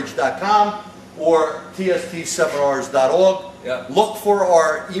motorage.com or tstseminars.org. Yeah. Look for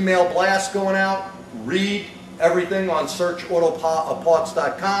our email blast going out. Read everything on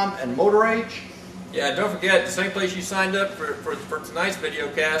searchautoparts.com and Motor Age. Yeah, don't forget, the same place you signed up for tonight's video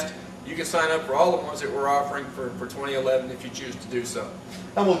cast, you can sign up for all the ones that we're offering for 2011 if you choose to do so.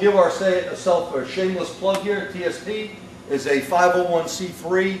 And we'll give ourselves a shameless plug here. TST is a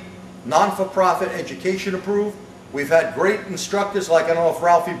 501c3, non-for-profit, education approved. We've had great instructors, like I don't know if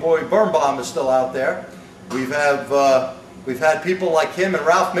Ralphie Boy Birnbaum is still out there. We've had people like him and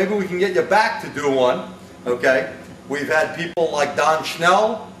Ralph. Maybe we can get you back to do one, okay? We've had people like Don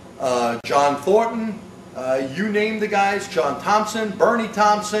Schnell, John Thornton, you name the guys, John Thompson, Bernie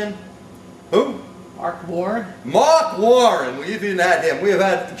Thompson, who? Mark Warren. Mark Warren, we even had him. We have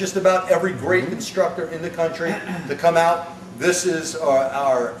had just about every great instructor in the country to come out. This is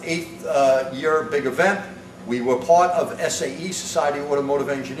our 8th year big event. We were part of SAE, Society of Automotive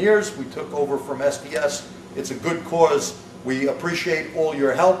Engineers. We took over from SDS. It's a good cause We appreciate all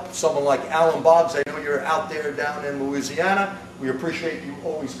your help. Someone like Alan Boggs, I know you're out there down in Louisiana. We appreciate you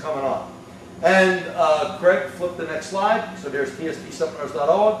always coming on. And Greg, flip the next slide. So there's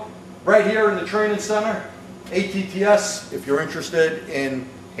tstseminars.org. Right here in the training center, ATTS, if you're interested in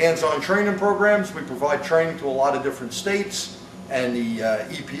hands-on training programs, we provide training to a lot of different states and the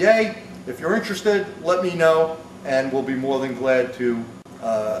EPA. If you're interested, let me know, and we'll be more than glad to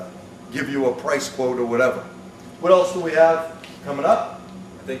give you a price quote or whatever. What else do we have coming up?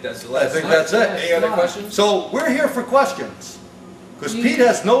 I think that's the last. I think that's it. Any other questions? So we're here for questions. Because Pete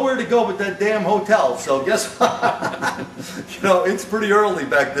has nowhere to go but that damn hotel, so guess what? You know, it's pretty early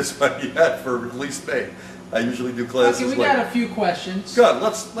back this way yet for at least me. I usually do classes Okay, we got a few questions. Good,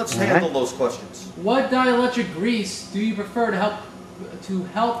 let's handle those questions. What dielectric grease do you prefer to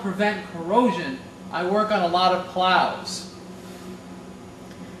help prevent corrosion? I work on a lot of plows.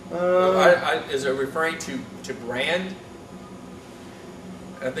 Is it referring to brand?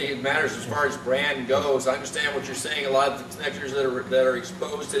 I think it matters as far as brand goes. I understand what you're saying. A lot of the connectors that are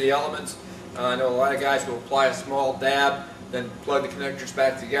exposed to the elements. I know a lot of guys will apply a small dab, then plug the connectors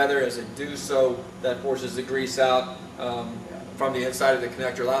back together. As they do so, that forces the grease out from the inside of the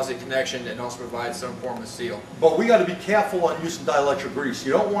connector, allows the connection, and also provides some form of seal. But we got to be careful on using dielectric grease.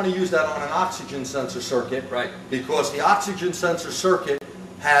 You don't want to use that on an oxygen sensor circuit, Right. Because the oxygen sensor circuit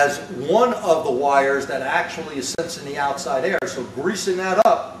has one of the wires that actually is sensing the outside air. So greasing that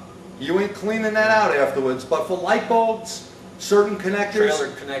up, you ain't cleaning that out afterwards. But for light bulbs, certain connectors,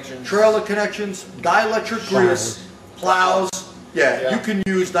 trailer connections, dielectric grease, plows, you can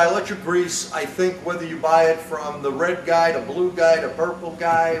use dielectric grease. I think whether you buy it from the red guy, the blue guy, the purple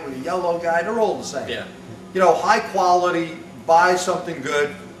guy, or the yellow guy, they're all the same. Yeah. You know, high quality, buy something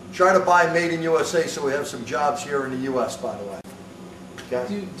good. Try to buy made in USA so we have some jobs here in the US, by the way.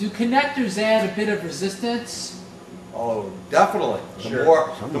 Okay. Do connectors add a bit of resistance? Oh, definitely.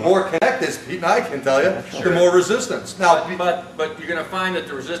 Sure. The more connectors, Pete and I can tell you, Sure. the more resistance. Now, but you're going to find that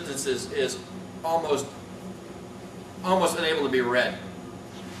the resistance is almost unable to be read.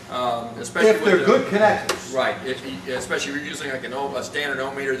 Especially if they're with good connectors. Right. Especially if you're using like a standard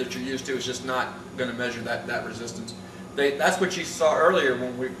ohm meter that you're used to, it's just not going to measure that resistance. That's what you saw earlier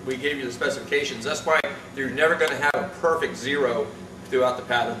when we gave you the specifications. That's why you're never going to have a perfect zero throughout the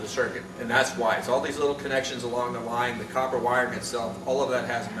path of the circuit, and that's why. It's all these little connections along the line, the copper wiring itself, all of that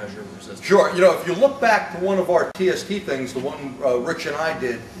has a measure of resistance. Sure. You know, if you look back to one of our TST things, the one Rich and I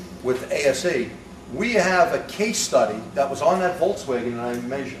did with ASE, we have a case study that was on that Volkswagen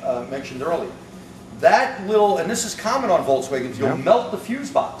that I mentioned earlier. That little, and this is common on Volkswagens, you'll melt the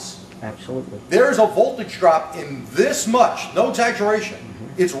fuse box. Absolutely. There's a voltage drop in this much, no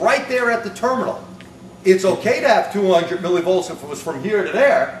exaggeration. It's right there at the terminal. It's okay to have 200 millivolts if it was from here to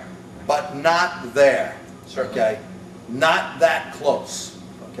there, but not there. Okay, not that close.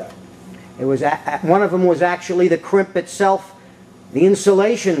 Okay. It was one of them was actually the crimp itself. The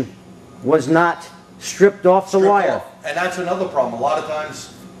insulation was not stripped off the wire. And that's another problem. A lot of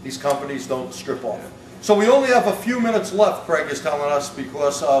times these companies don't strip off. So we only have a few minutes left, Craig is telling us,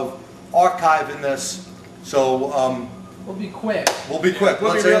 because of archiving this. So We'll be quick. we'll be quick.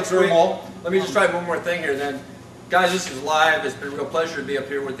 We'll Let's be real answer quick. them all. Let me just try one more thing here then. Guys, this is live. It's been a real pleasure to be up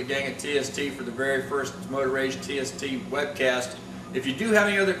here with the gang at TST for the very first Motor Age TST webcast. If you do have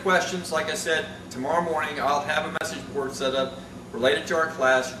any other questions, like I said, tomorrow morning I'll have a message board set up related to our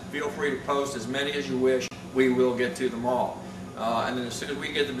class. Feel free to post as many as you wish. We will get to them all. And then as soon as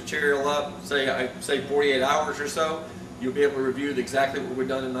we get the material up, say 48 hours or so, you'll be able to review exactly what we've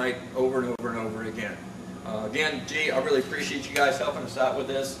done tonight over and over and over again. Again, I really appreciate you guys helping us out with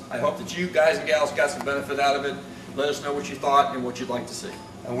this. I hope that you guys and gals got some benefit out of it. Let us know what you thought and what you'd like to see.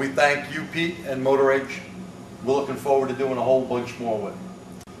 And we thank you, Pete, and Motor Age. We're looking forward to doing a whole bunch more with it.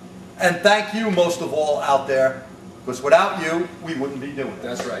 And thank you most of all out there, because without you, we wouldn't be doing it.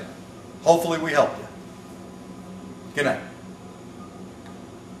 That's right. Hopefully we helped you. Good night.